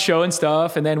and watch the show and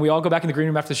stuff. And then we all go back in the green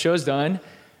room after the show's done.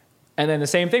 And then the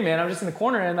same thing, man. I'm just in the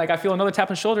corner and like I feel another tap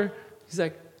on the shoulder. He's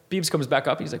like, Biebs comes back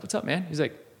up. He's like, what's up, man? He's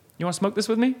like, you want to smoke this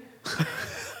with me?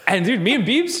 And dude, me and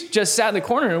Biebs just sat in the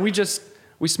corner and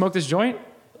we smoked this joint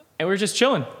and we were just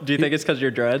chilling. Do you think it's because of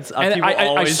your dreads? And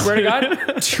I swear to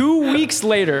God, 2 weeks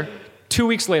later,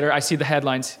 I see the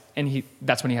headlines and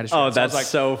that's when he had his dreads. Oh, that's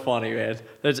so funny, man.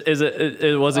 Was it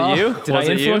you? Did I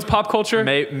influence pop culture?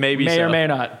 Maybe May so. or may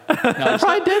not. No,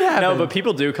 Probably did happen. No, but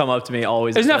people do come up to me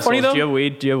always. Isn't that funny, though? Do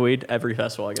you have weed? Every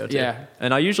festival I go to. Yeah.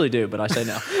 And I usually do, but I say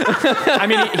no. I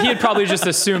mean, he had probably just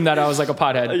assumed that I was like a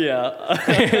pothead.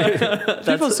 Yeah.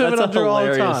 People assume it that's a under all the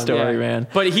hilarious time. story, Yeah. man.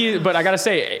 But I gotta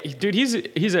say, dude, he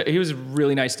was a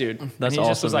really nice dude. That's and he just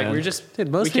awesome, was like, man. we just Dude,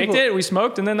 most we kicked people- it, we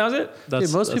smoked, and then that was it.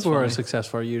 Dude, most people who are funny.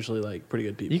 successful are usually like pretty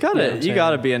good people. You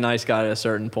gotta be a nice guy at a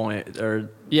certain point, or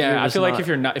Yeah, you're I just feel like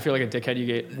not- if you're like a dickhead, you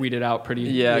get weeded out pretty.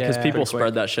 Yeah, because Yeah. people Pretty quick.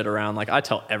 spread that shit around. Like I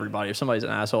tell everybody, if somebody's an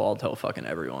asshole, I'll tell fucking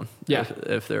everyone. Yeah.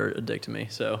 if they're a dick to me.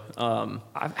 So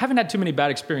I haven't had too many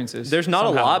bad experiences. there's not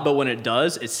somehow. a lot, but when it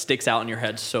does, it sticks out in your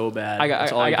head so bad.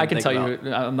 That's all I can think tell about.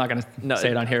 you. I'm not gonna No, say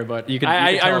it on here, but you can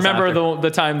I tell us remember after.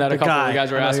 the time that a couple of you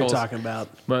guys were I know who assholes. you're talking about.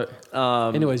 But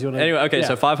Anyways, you want to? Anyway, okay, yeah.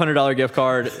 so $500 gift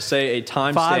card. Say a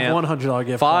timestamp. Five $100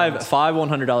 gift cards. Five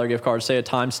 $100 gift cards. Say a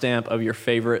timestamp of your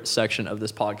favorite section of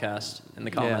this podcast in the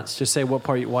Yeah, comments. just say what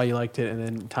part, why you liked it, and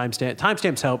then timestamp.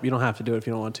 Timestamps help. You don't have to do it if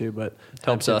you don't want to, but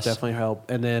Helps timestamps us. definitely help.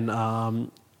 And then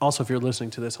also, if you're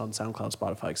listening to this on SoundCloud,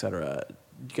 Spotify, etc.,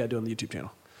 you got to do it on the YouTube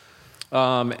channel.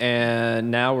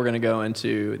 And now we're gonna go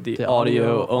into the The audio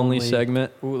audio only only.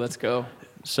 segment. ooh, let's go.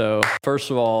 So first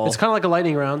of all, It's kind of like a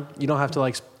lightning round. You don't have to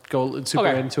like go super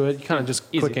Okay. into it. You kind of just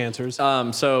Easy. quick answers.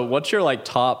 so what's your like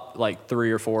top like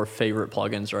 3 or 4 favorite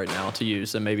plugins right now to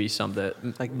use, and maybe some that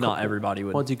Like not everybody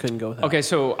would. Ones you couldn't go without. Okay,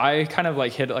 so I kind of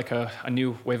like hit like a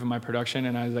new wave of my production,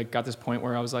 and I like got this point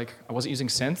where I was like, I wasn't using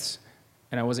synths,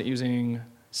 and I wasn't using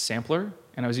sampler,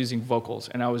 and I was using vocals,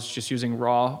 and I was just using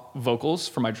raw vocals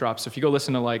for my drops. So if you go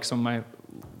listen to like some of my,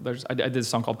 I did this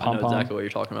song called I Pom know Pom. exactly what you're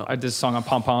talking about. I did this song on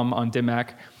Pom Pom on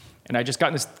Dimac, and I just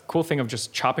got this cool thing of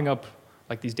just chopping up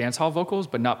like these dance hall vocals,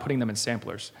 but not putting them in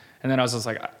samplers. And then I was just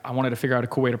like, I wanted to figure out a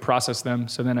cool way to process them.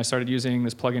 So then I started using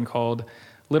this plugin called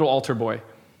Little Alter Boy.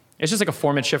 It's just like a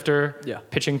format shifter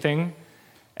pitching thing.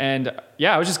 And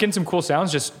yeah, I was just getting some cool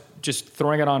sounds, just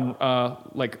throwing it on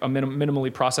like a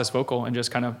minimally processed vocal and just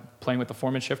kind of playing with the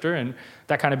format shifter. And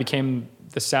that kind of became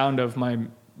the sound of my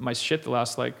shit the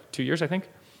last like 2 years, I think.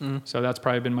 So that's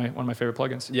probably been one of my favorite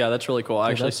plugins. Yeah, that's really cool.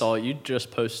 I actually that's- saw you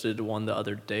just posted one the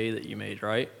other day that you made,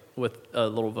 right? With a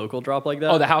little vocal drop like that.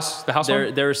 Oh, the house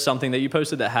one? There was something that you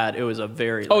posted that had, it was a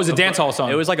very... Oh, it was a dance hall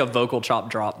song. It was like a vocal chop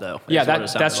drop though. Yeah, is what it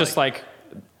sounded that's just like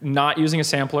not using a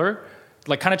sampler,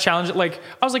 like kind of challenge it. Like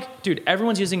I was like, dude,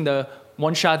 everyone's using the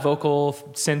one-shot vocal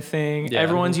synth thing. Yeah.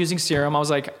 Everyone's using Serum. I was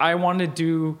like, I wanted to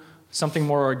do something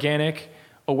more organic,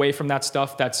 away from that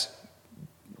stuff that's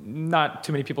not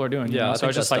too many people are doing. Yeah, I so think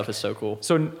was that just stuff like, is so cool.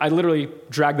 So I literally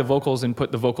dragged the vocals and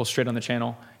put the vocals straight on the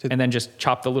channel, and then just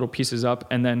chopped the little pieces up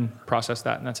and then process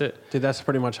that, and that's it. Dude, that's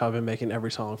pretty much how I've been making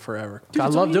every song forever. Dude, I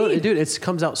that's love what you doing it. need. Dude, it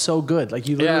comes out so good. Like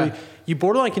you literally, Yeah. you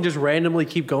borderline can just randomly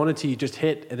keep going until you just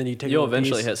hit, and then you take. You'll a little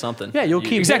eventually piece. hit something. Yeah, you'll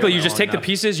keep Exactly. hitting You it just long take the enough.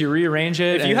 pieces, you rearrange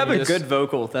it. If you and have a just- good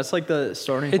vocal, that's like the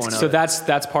starting point of So it.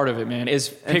 that's part of it, man. Is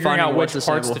figuring finding out what's which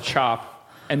parts to assembled. chop,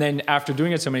 and then after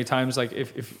doing it so many times, like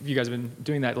if you guys have been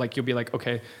doing that, like you'll be like,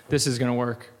 okay, this is gonna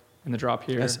work in the drop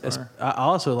here. or- I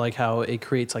also like how it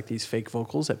creates like these fake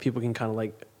vocals that people can kind of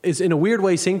like. It's in a weird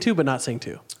way sing to, but not sing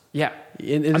to. yeah,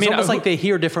 And it's almost like they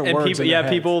hear different and words. people, in their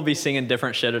heads. people will be singing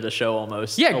different shit at a show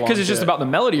almost. yeah, along because it's to just it. about the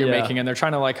melody you're Yeah. making, and they're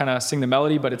trying to like kind of sing the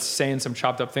melody, but it's saying some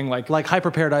chopped up thing like. Hyper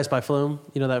Paradise by Flume.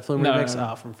 You know that Flume No, remix? no,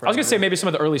 no. From I was gonna say maybe some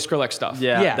of the early Skrillex stuff.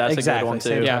 Yeah, that's exactly. a good one too.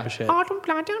 Same Yeah. type of shit.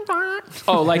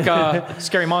 Oh, like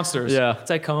Scary Monsters. Yeah. It's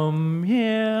like come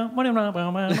here.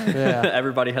 Yeah.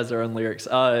 Everybody has their own lyrics.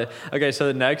 Okay, so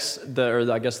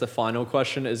I guess the final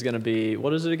question is going to be,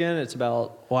 what is it again? It's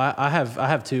about... Well, I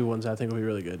have two ones that I think will be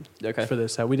really good. Okay. For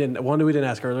this, we didn't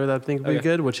ask earlier that I think would be Okay.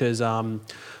 good, which is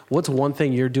what's one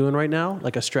thing you're doing right now,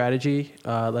 like a strategy,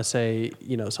 let's say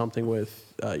something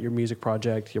with your music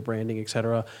project, your branding,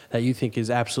 etc., that you think is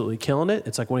absolutely killing it.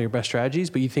 It's like one of your best strategies,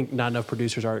 but you think not enough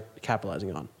producers are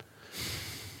capitalizing on.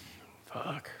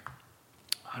 Fuck.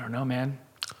 I don't know, man.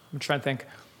 I'm trying to think.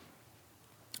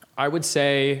 I would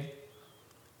say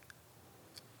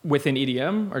Within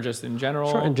EDM or just in general?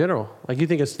 Sure, in general. Like you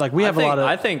think it's like we have a lot of.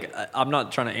 I think I'm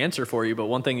not trying to answer for you, but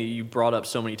one thing that you brought up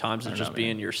so many times is just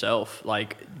being yourself.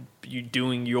 Like you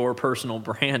doing your personal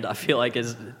brand. I feel like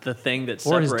is the thing that's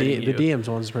separating you. The DMs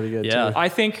one's pretty good. Yeah, too. I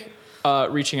think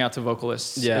reaching out to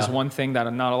vocalists is one thing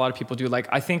that not a lot of people do. Like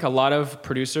I think a lot of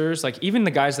producers, like even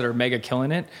the guys that are mega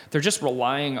killing it, they're just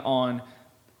relying on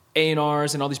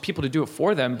A&Rs and all these people to do it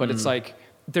for them. But it's like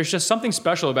there's just something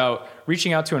special about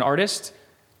reaching out to an artist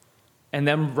and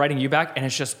them writing you back, and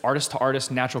it's just artist to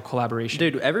artist, natural collaboration.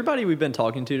 Dude, everybody we've been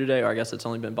talking to today, or I guess it's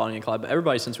only been Bonnie and Clyde, but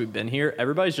everybody since we've been here,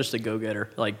 everybody's just a go-getter.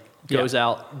 Like, goes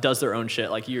out, does their own shit.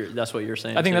 Like, that's what you're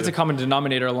saying, I think that's a common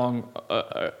denominator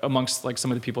amongst, like,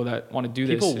 some of the people that want to do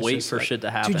this. People wait for shit to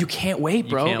happen. Dude, you can't wait,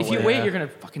 bro. If you wait, yeah. you're going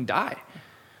to fucking die.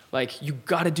 Like, you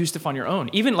got to do stuff on your own.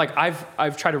 Even, like,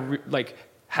 I've tried to,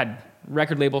 had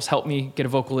record labels help me get a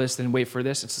vocalist and wait for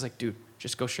this. It's just like, dude,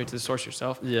 just go straight to the source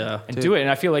yourself and do it. And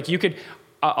I feel like you could,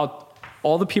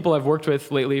 all the people I've worked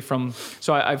with lately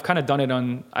I've kind of done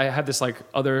it I had this like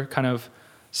other kind of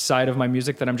side of my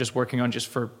music that I'm just working on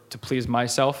just to please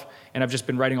myself. And I've just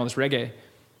been writing all this reggae,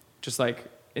 just like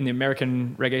in the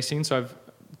American reggae scene. So I've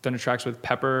done tracks with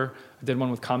Pepper. I did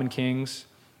one with Common Kings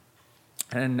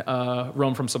and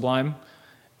Rome from Sublime.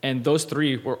 And those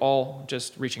three were all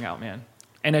just reaching out, man.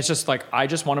 And it's just like, I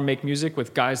just want to make music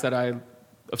with guys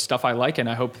of stuff I like, and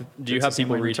I hope. Do you have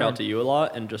people reach out to you a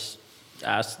lot and just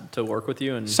ask to work with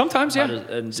you? And sometimes, yeah.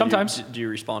 Do you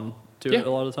respond to it a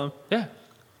lot of the time? Yeah.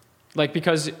 Like,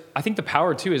 because I think the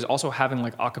power too is also having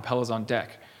like acapellas on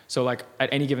deck. So like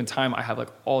at any given time, I have like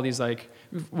all these like,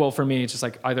 well, for me, it's just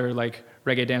like either like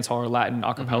reggae, dancehall, or Latin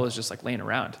acapellas just like laying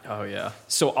around. Oh yeah.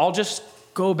 So I'll just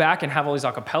go back and have all these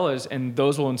acapellas, and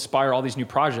those will inspire all these new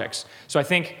projects. So I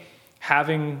think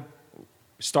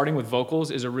starting with vocals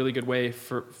is a really good way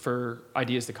for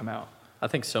ideas to come out. I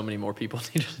think so many more people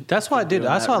need to. That's why, dude.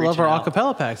 That's why I love our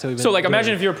acapella packs. So like,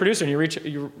 imagine if you're a producer and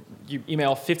you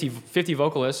email 50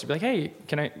 vocalists. You'd be like, hey,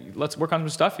 let's work on some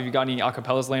stuff. If you got any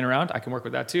acapellas laying around, I can work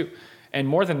with that too. And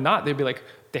more than not, they'd be like,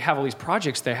 they have all these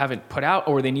projects they haven't put out,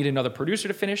 or they need another producer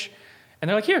to finish, and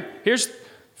they're like, here's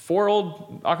 4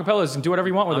 old acapellas and do whatever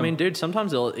you want with them. I mean, dude,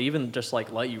 sometimes they'll even just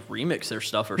like let you remix their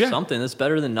stuff or something. That's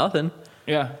better than nothing.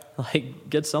 Yeah. Like,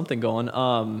 get something going.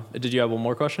 Did you have one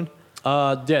more question?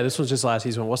 This was just last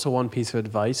season. What's the one piece of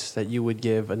advice that you would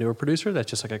give a newer producer that's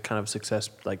just like a kind of success,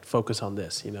 like focus on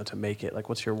this, to make it? Like,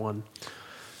 what's your one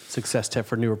success tip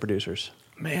for newer producers?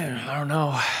 Man, I don't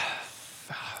know.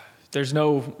 There's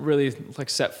no really like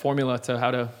set formula to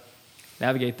how to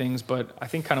navigate things, but I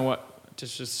think kind of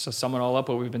just to sum it all up,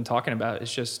 what we've been talking about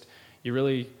is just you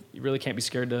really can't be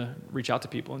scared to reach out to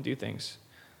people and do things.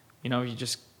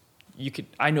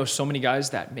 I know so many guys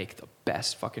that make the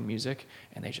best fucking music,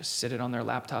 and they just sit it on their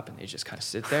laptop and they just kind of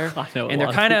sit there. I know, and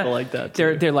they're kind of like that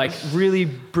too. They're like really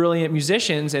brilliant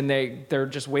musicians, and they're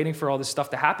just waiting for all this stuff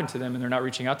to happen to them, and they're not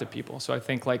reaching out to people. So I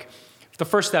think like the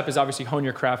first step is obviously hone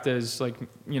your craft as like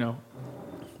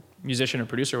musician or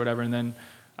producer or whatever, and then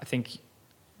I think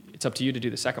it's up to you to do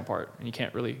the second part, and you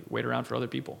can't really wait around for other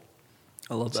people.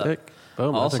 I love that. Sick.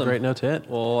 Boom. Awesome. That's a great note to hit.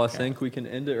 Well, I think we can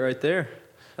end it right there.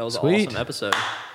 That was an Sweet. awesome episode.